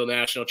with the real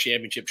national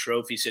championship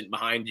trophy sitting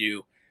behind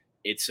you.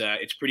 It's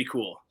pretty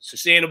cool.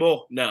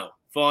 Sustainable? No.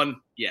 Fun?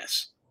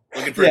 Yes.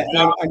 Looking for I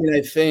mean,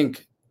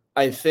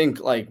 I think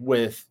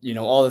with,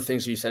 all the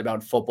things you said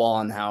about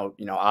football and how,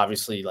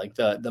 obviously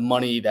the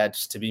money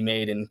that's to be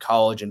made in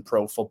college and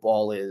pro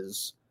football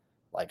is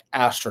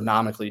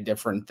astronomically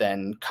different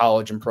than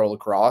college and pro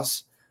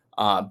lacrosse.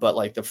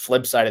 But the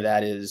flip side of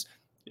that is,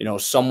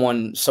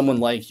 someone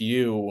like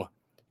you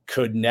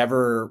could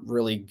never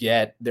really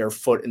get their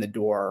foot in the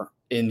door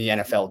in the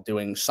NFL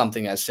doing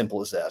something as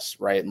simple as this,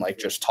 right? And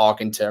just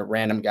talking to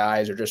random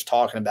guys or just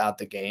talking about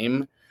the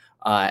game.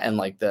 And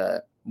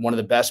one of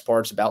the best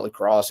parts about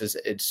lacrosse is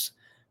it's,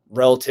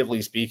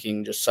 relatively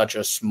speaking, just such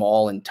a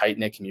small and tight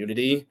knit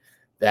community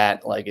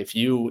that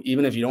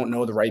even if you don't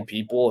know the right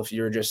people, if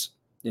you're just,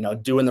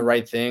 doing the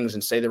right things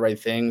and say the right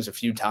things a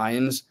few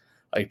times,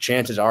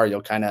 chances are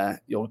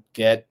you'll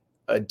get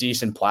a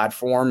decent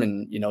platform,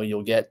 and,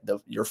 you'll get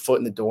your foot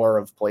in the door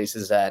of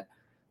places that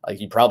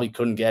you probably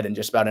couldn't get in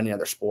just about any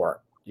other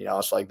sport,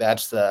 so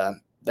that's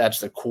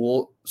the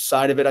cool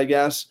side of it, I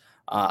guess.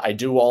 I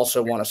do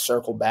also want to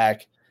circle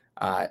back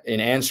In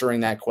answering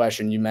that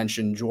question, you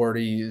mentioned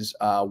Jordy's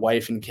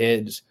wife and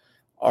kids.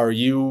 Are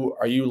you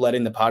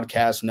letting the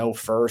podcast know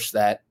first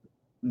that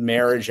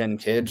marriage and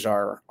kids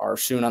are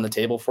soon on the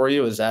table for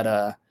you? Is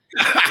that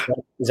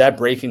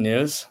breaking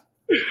news?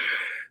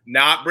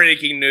 Not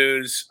breaking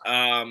news.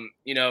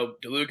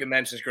 DeLuca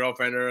mentioned his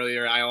girlfriend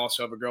earlier. I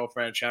also have a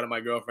girlfriend. Shout out my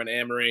girlfriend,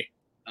 Amory.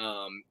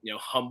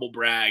 Humble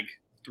brag,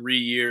 3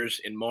 years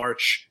in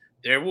March.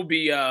 There will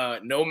be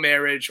no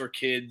marriage or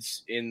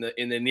kids in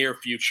the near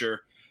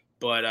future.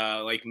 But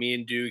like me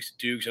and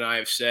Dukes and I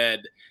have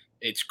said,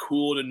 it's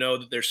cool to know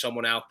that there's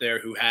someone out there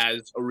who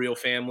has a real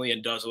family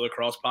and does a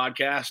lacrosse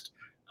podcast.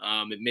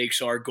 It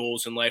makes our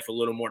goals in life a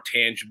little more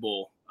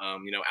tangible,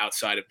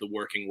 outside of the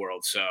working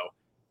world. So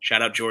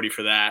shout out Jordy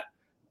for that.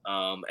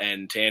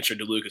 And to answer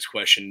DeLuca's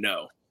question,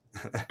 no.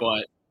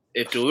 But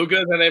if DeLuca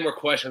has any more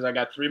questions, I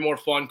got 3 more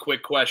fun,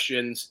 quick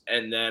questions.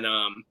 And then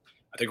I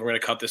think we're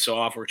going to cut this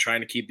off. We're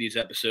trying to keep these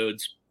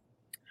episodes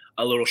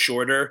a little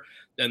shorter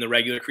than the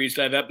regular Crease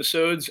Dive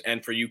episodes.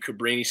 And for you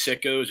Cabrini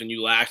sickos and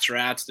you Lax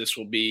Rats, this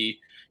will be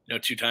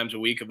 2 times a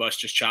week of us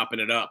just chopping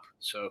it up.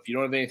 So if you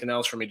don't have anything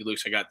else for me,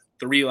 DeLuca, I got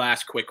 3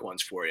 last quick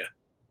ones for you.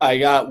 I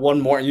got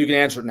one more. You can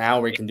answer it now,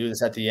 or we can do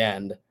this at the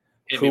end.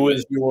 Who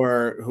is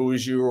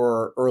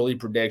your early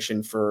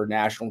prediction for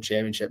national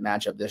championship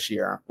matchup this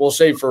year? We'll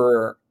say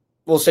for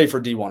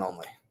D1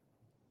 only.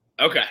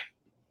 Okay.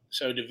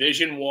 So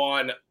Division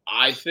I,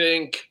 I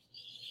think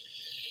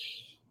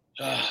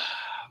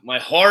my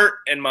heart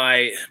and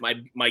my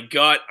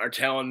gut are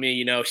telling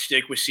me,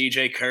 stick with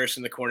CJ Kurse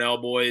and the Cornell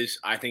boys.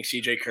 I think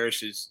CJ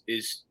Kurse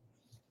is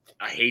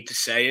I hate to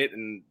say it,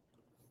 and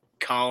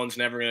Colin's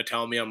never going to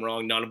tell me I'm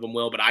wrong. None of them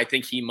will, but I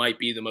think he might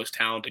be the most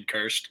talented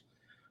Kursed.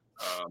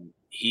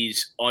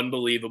 He's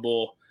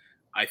unbelievable.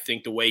 I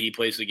think the way he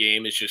plays the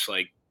game is just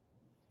like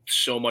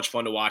so much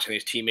fun to watch, and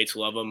his teammates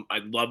love him.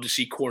 I'd love to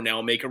see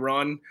Cornell make a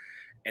run,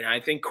 and I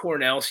think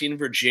Cornell seeing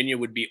Virginia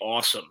would be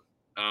awesome.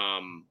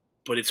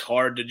 But it's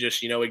hard to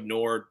just,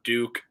 ignore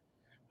Duke,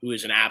 who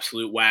is an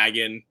absolute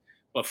wagon.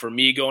 But for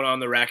me, going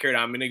on the record,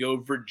 I'm going to go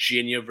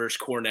Virginia versus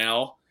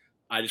Cornell.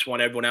 I just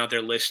want everyone out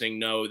there listening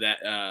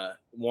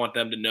want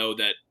them to know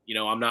that,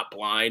 I'm not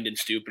blind and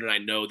stupid, and I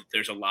know that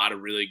there's a lot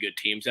of really good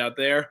teams out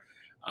there.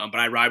 But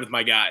I ride with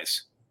my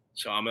guys.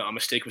 So I'm going to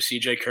stick with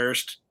CJ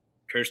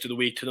Kurse to the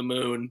week to the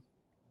moon.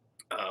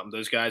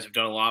 Those guys have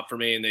done a lot for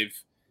me, and they've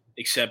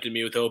accepted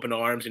me with open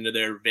arms into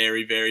their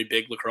very, very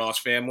big lacrosse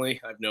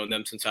family. I've known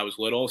them since I was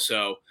little.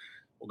 So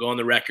we'll go on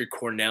the record,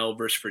 Cornell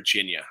versus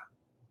Virginia.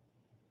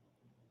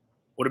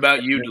 What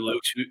about you,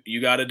 DeLuke?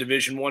 You got a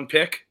Division I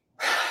pick?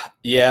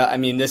 Yeah, I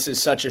mean, this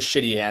is such a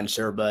shitty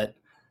answer, but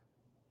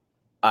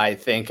I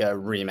think a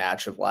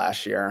rematch of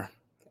last year.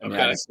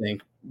 I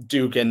think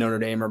Duke and Notre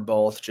Dame are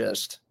both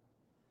just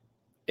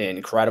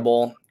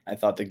incredible. I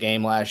thought the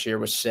game last year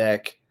was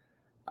sick.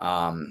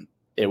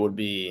 It would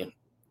be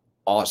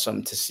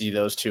awesome to see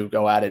those two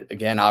go at it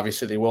again.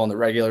 Obviously, they will in the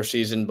regular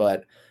season,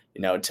 but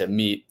to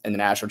meet in the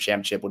national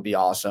championship would be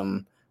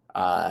awesome.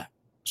 So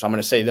I'm going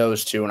to say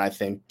those two, and I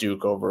think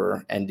Duke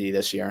over ND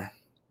this year.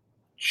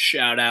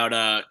 Shout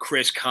out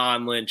Chris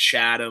Conlon,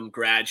 Chatham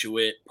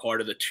graduate,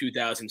 part of the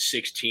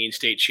 2016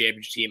 state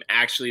championship team,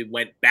 actually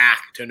went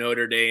back to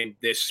Notre Dame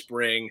this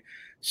spring.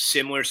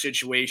 Similar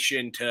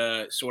situation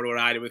to sort of what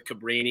I did with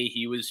Cabrini.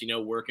 He was,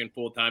 working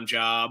full-time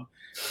job,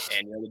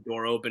 and the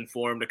door opened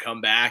for him to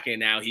come back, and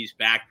now he's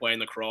back playing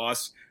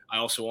lacrosse. I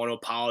also want to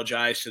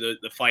apologize to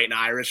the Fighting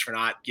Irish for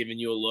not giving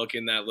you a look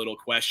in that little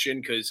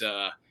question, because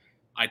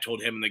I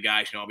told him and the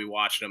guys, I'll be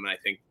watching them, and I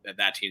think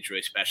that team's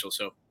really special.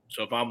 So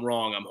if I'm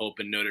wrong, I'm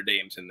hoping Notre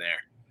Dame's in there.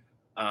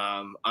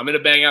 I'm going to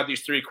bang out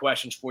these 3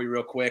 questions for you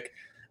real quick.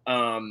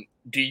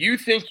 Do you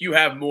think you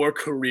have more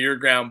career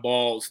ground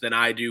balls than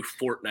I do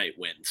Fortnite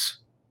wins?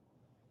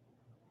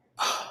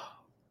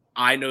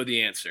 I know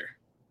the answer.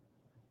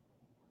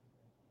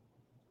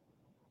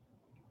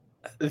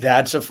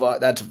 That's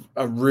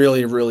a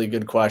really, really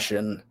good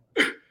question.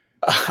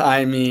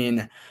 I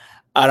mean,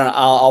 I don't know.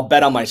 I'll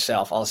bet on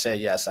myself. I'll say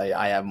yes,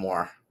 I have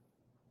more.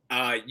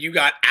 You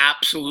got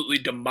absolutely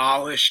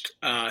demolished.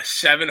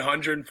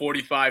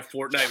 745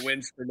 Fortnite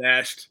wins for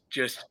Nest.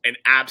 Just an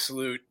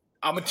absolute.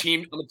 I'm a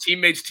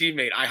teammate's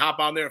teammate. I hop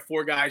on there,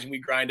 4 guys, and we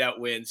grind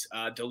out wins.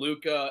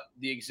 DeLuca,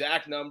 the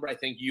exact number, I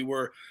think you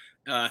were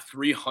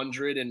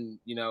 300, and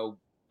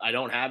I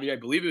don't have you. I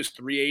believe it was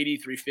 380,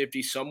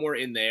 350, somewhere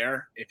in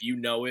there. If you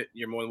know it,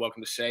 you're more than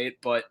welcome to say it.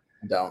 But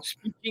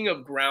speaking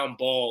of ground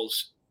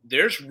balls,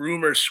 there's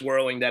rumors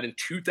swirling that in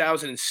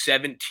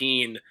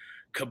 2017,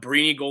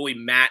 Cabrini goalie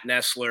Matt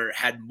Nessler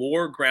had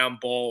more ground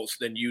balls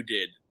than you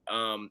did.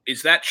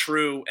 Is that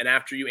true? And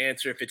after you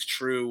answer if it's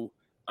true,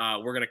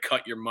 we're going to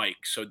cut your mic.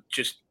 So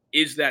just,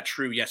 is that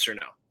true? Yes or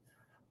no?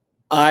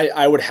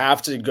 I would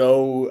have to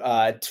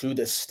go to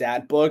the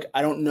stat book.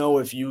 I don't know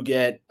if you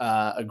get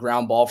a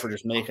ground ball for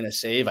just making a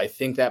save. I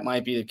think that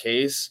might be the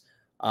case.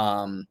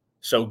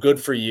 So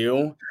good for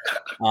you.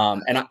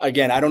 And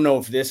again, I don't know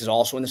if this is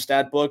also in the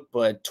stat book,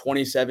 but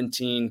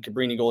 2017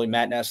 Cabrini goalie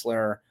Matt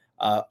Nessler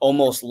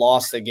almost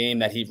lost the game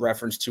that he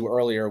referenced to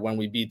earlier when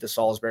we beat the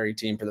Salisbury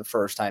team for the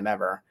first time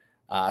ever.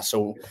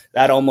 So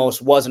that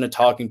almost wasn't a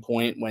talking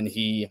point when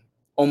he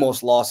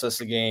almost lost us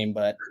the game,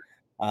 but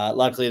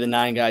luckily the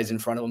 9 guys in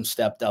front of him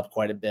stepped up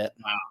quite a bit.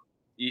 Wow.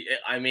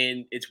 I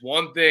mean, it's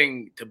one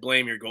thing to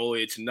blame your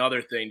goalie. It's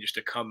another thing just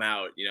to come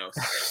out,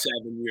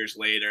 7 years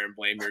later and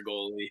blame your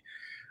goalie.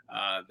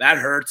 That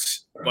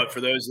hurts. But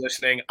for those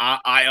listening,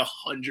 I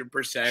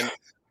 100%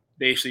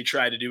 basically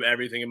tried to do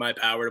everything in my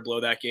power to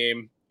blow that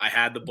game. I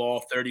had the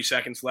ball, 30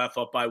 seconds left,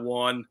 up by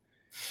 1.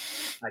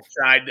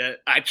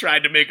 I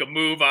tried to make a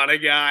move on a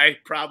guy.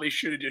 Probably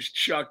should have just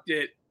chucked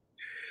it.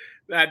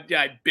 That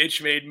guy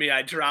bitch made me.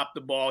 I dropped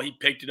the ball. He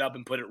picked it up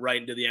and put it right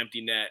into the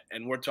empty net.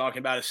 And we're talking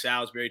about a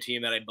Salisbury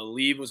team that I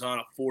believe was on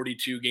a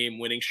 42-game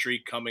winning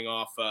streak coming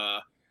off.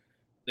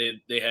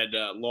 They had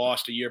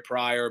lost a year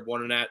prior,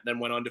 then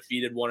went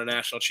undefeated, won a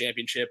national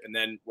championship, and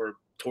then we're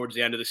towards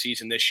the end of the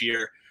season this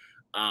year.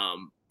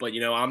 But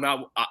I'm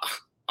not.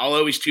 I'll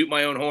always toot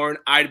my own horn.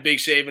 I had a big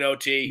save in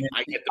OT.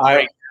 I get the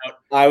break out.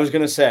 I was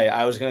gonna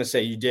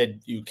say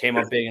you came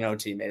up big in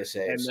OT, made a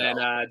save. And then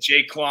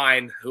Jake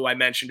Klein, who I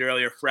mentioned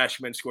earlier,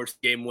 freshman, scores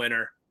the game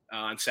winner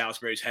on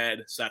Salisbury's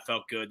head. So that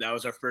felt good. That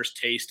was our first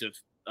taste of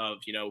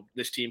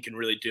this team can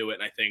really do it.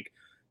 And I think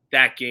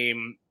that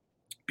game,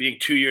 being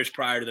 2 years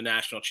prior to the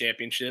national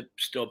championship,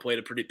 still played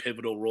a pretty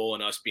pivotal role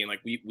in us being like,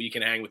 we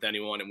can hang with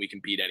anyone and we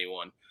can beat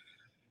anyone.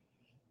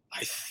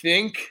 I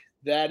think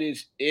that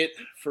is it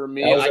for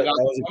me. That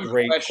was a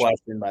great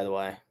question, by the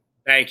way.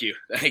 Thank you.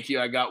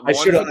 I got one. I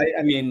should have.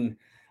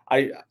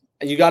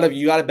 You got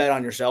to bet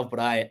on yourself, but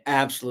I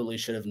absolutely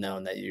should have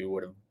known that you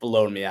would have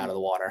blown me out of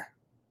the water.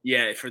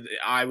 Yeah,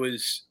 I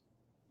was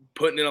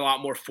putting in a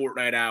lot more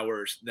Fortnite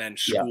hours than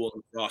school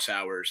and lacrosse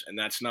hours, and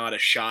that's not a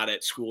shot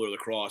at school or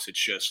lacrosse. It's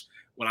just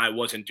when I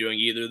wasn't doing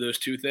either of those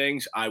two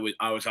things, I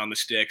was on the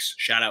sticks.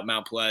 Shout out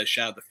Mount Pleasant.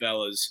 Shout out the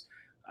fellas.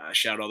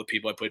 Shout out all the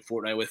people I played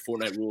Fortnite with.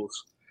 Fortnite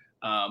rules.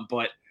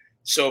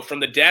 So from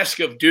the desk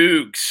of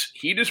Dukes,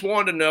 he just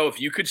wanted to know if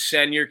you could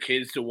send your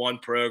kids to one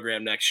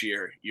program next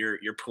year,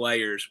 your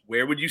players,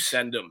 where would you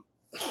send them?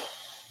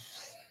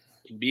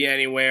 Could be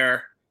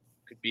anywhere,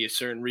 could be a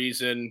certain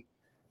reason,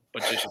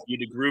 but just if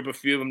you'd group a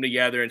few of them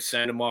together and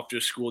send them off to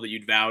a school that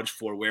you'd vouch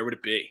for, where would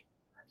it be?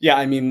 Yeah,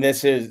 I mean,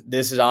 this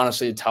is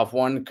honestly a tough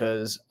one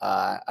because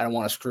I don't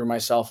want to screw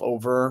myself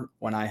over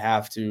when I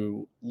have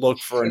to look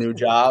for a new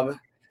job.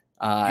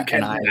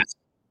 And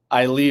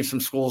I leave some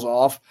schools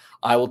off.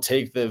 I will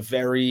take the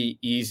very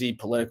easy,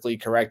 politically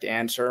correct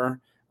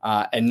answer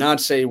and not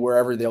say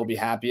wherever they'll be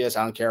happiest.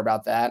 I don't care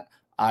about that.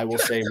 I will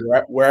say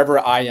wherever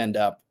I end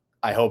up,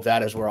 I hope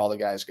that is where all the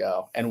guys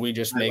go. And we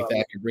just make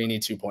that Cabrini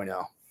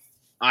 2.0.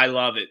 I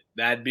love it.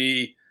 That'd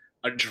be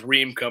a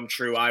dream come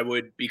true. I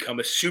would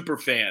become a super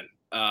fan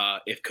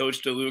if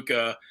Coach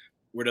DeLuca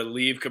were to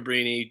leave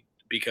Cabrini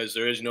because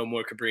there is no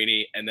more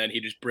Cabrini, and then he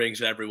just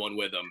brings everyone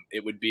with him.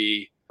 It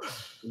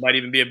might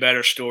even be a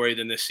better story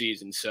than this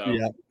season. So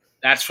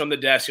That's from the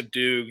desk of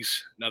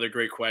Dukes. Another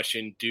great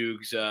question.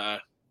 Dukes,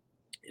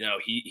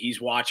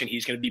 he's watching.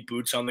 He's going to be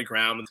boots on the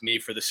ground with me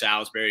for the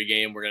Salisbury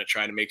game. We're going to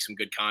try to make some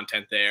good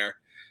content there.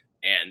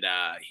 And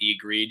he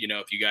agreed,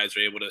 if you guys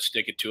are able to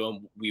stick it to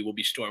him, we will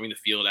be storming the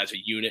field as a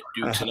unit,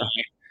 Dukes and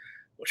I,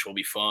 which will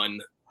be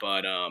fun.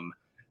 But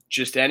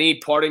just any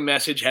parting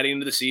message heading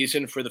into the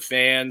season for the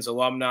fans,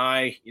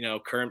 alumni,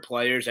 current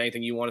players,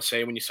 anything you want to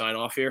say when you sign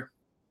off here?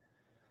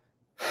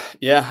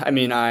 Yeah, I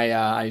mean,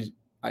 I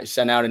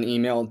sent out an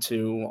email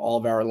to all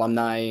of our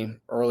alumni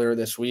earlier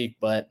this week,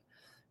 but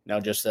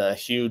just a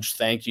huge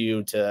thank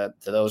you to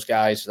those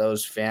guys,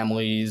 those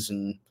families,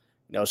 and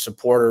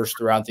supporters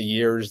throughout the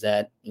years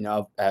that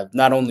have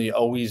not only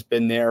always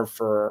been there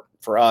for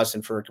us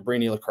and for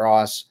Cabrini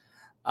Lacrosse,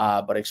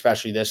 but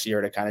especially this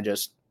year to kind of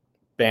just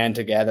band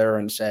together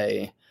and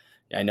say,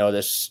 I know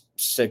this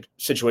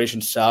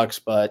situation sucks,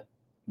 but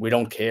we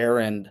don't care,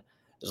 and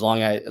as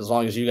long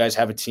as you guys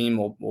have a team,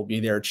 we'll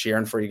be there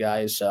cheering for you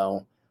guys.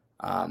 So,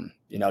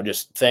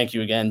 just thank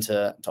you again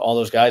to all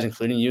those guys,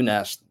 including you,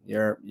 Nest.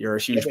 You're a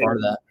huge part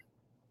of that.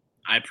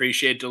 I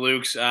appreciate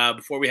Deluxe.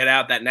 Before we head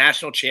out, that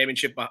national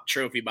championship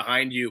trophy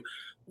behind you,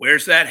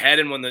 where's that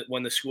heading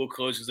when the school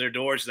closes their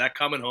doors? Is that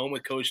coming home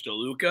with Coach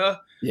DeLuca?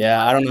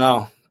 Yeah, I don't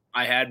know.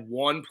 I had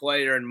one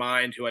player in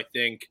mind who I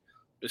think,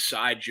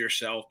 besides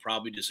yourself,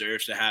 probably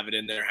deserves to have it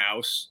in their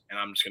house, and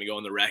I'm just going to go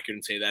on the record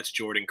and say that's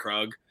Jordan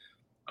Krug.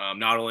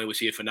 Not only was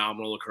he a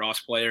phenomenal lacrosse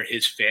player,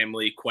 his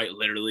family quite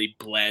literally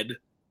bled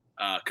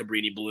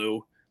Cabrini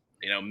blue.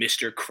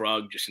 Mr.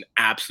 Krug, just an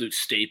absolute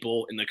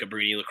staple in the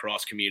Cabrini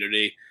lacrosse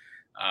community.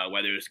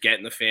 Whether it's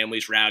getting the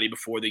families rowdy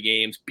before the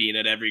games, being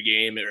at every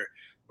game,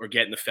 or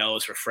getting the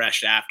fellas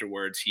refreshed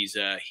afterwards, he's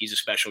a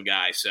special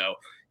guy. So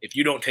if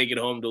you don't take it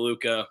home,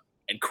 DeLuca,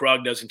 and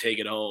Krug doesn't take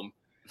it home,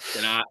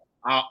 then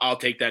I'll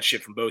take that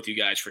shit from both you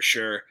guys for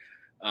sure.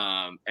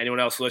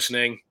 Anyone else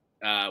listening?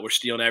 We're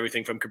stealing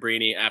everything from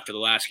Cabrini after the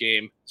last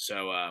game,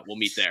 so we'll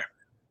meet there.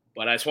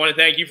 But I just want to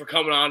thank you for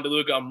coming on,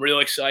 DeLuca. I'm real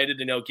excited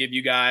to give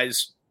you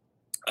guys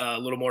a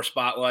little more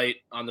spotlight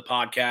on the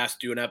podcast,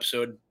 do an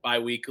episode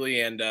bi-weekly,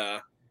 and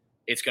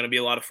it's going to be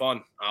a lot of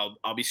fun.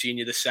 I'll be seeing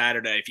you this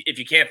Saturday. If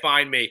you can't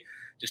find me,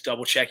 just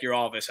double check your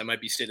office. I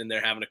might be sitting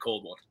there having a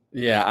cold one.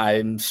 Yeah,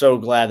 I'm so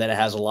glad that it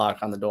has a lock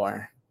on the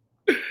door.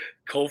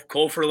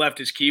 Colfer left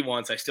his key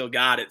once. I still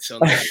got it. So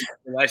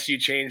unless you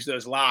change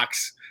those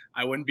locks,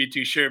 I wouldn't be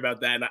too sure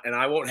about that. And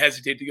I won't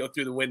hesitate to go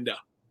through the window.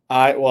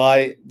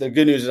 The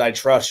good news is I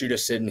trust you to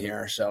sit in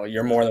here, so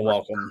you're more than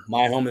welcome.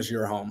 My home is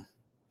your home.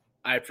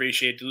 I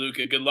appreciate it,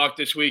 Luca. Good luck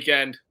this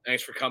weekend.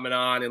 Thanks for coming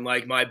on. And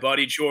like my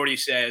buddy Jordy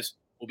says,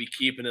 we'll be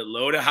keeping it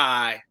low to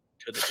high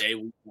till the day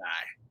we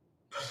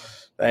die.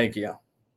 Thank you.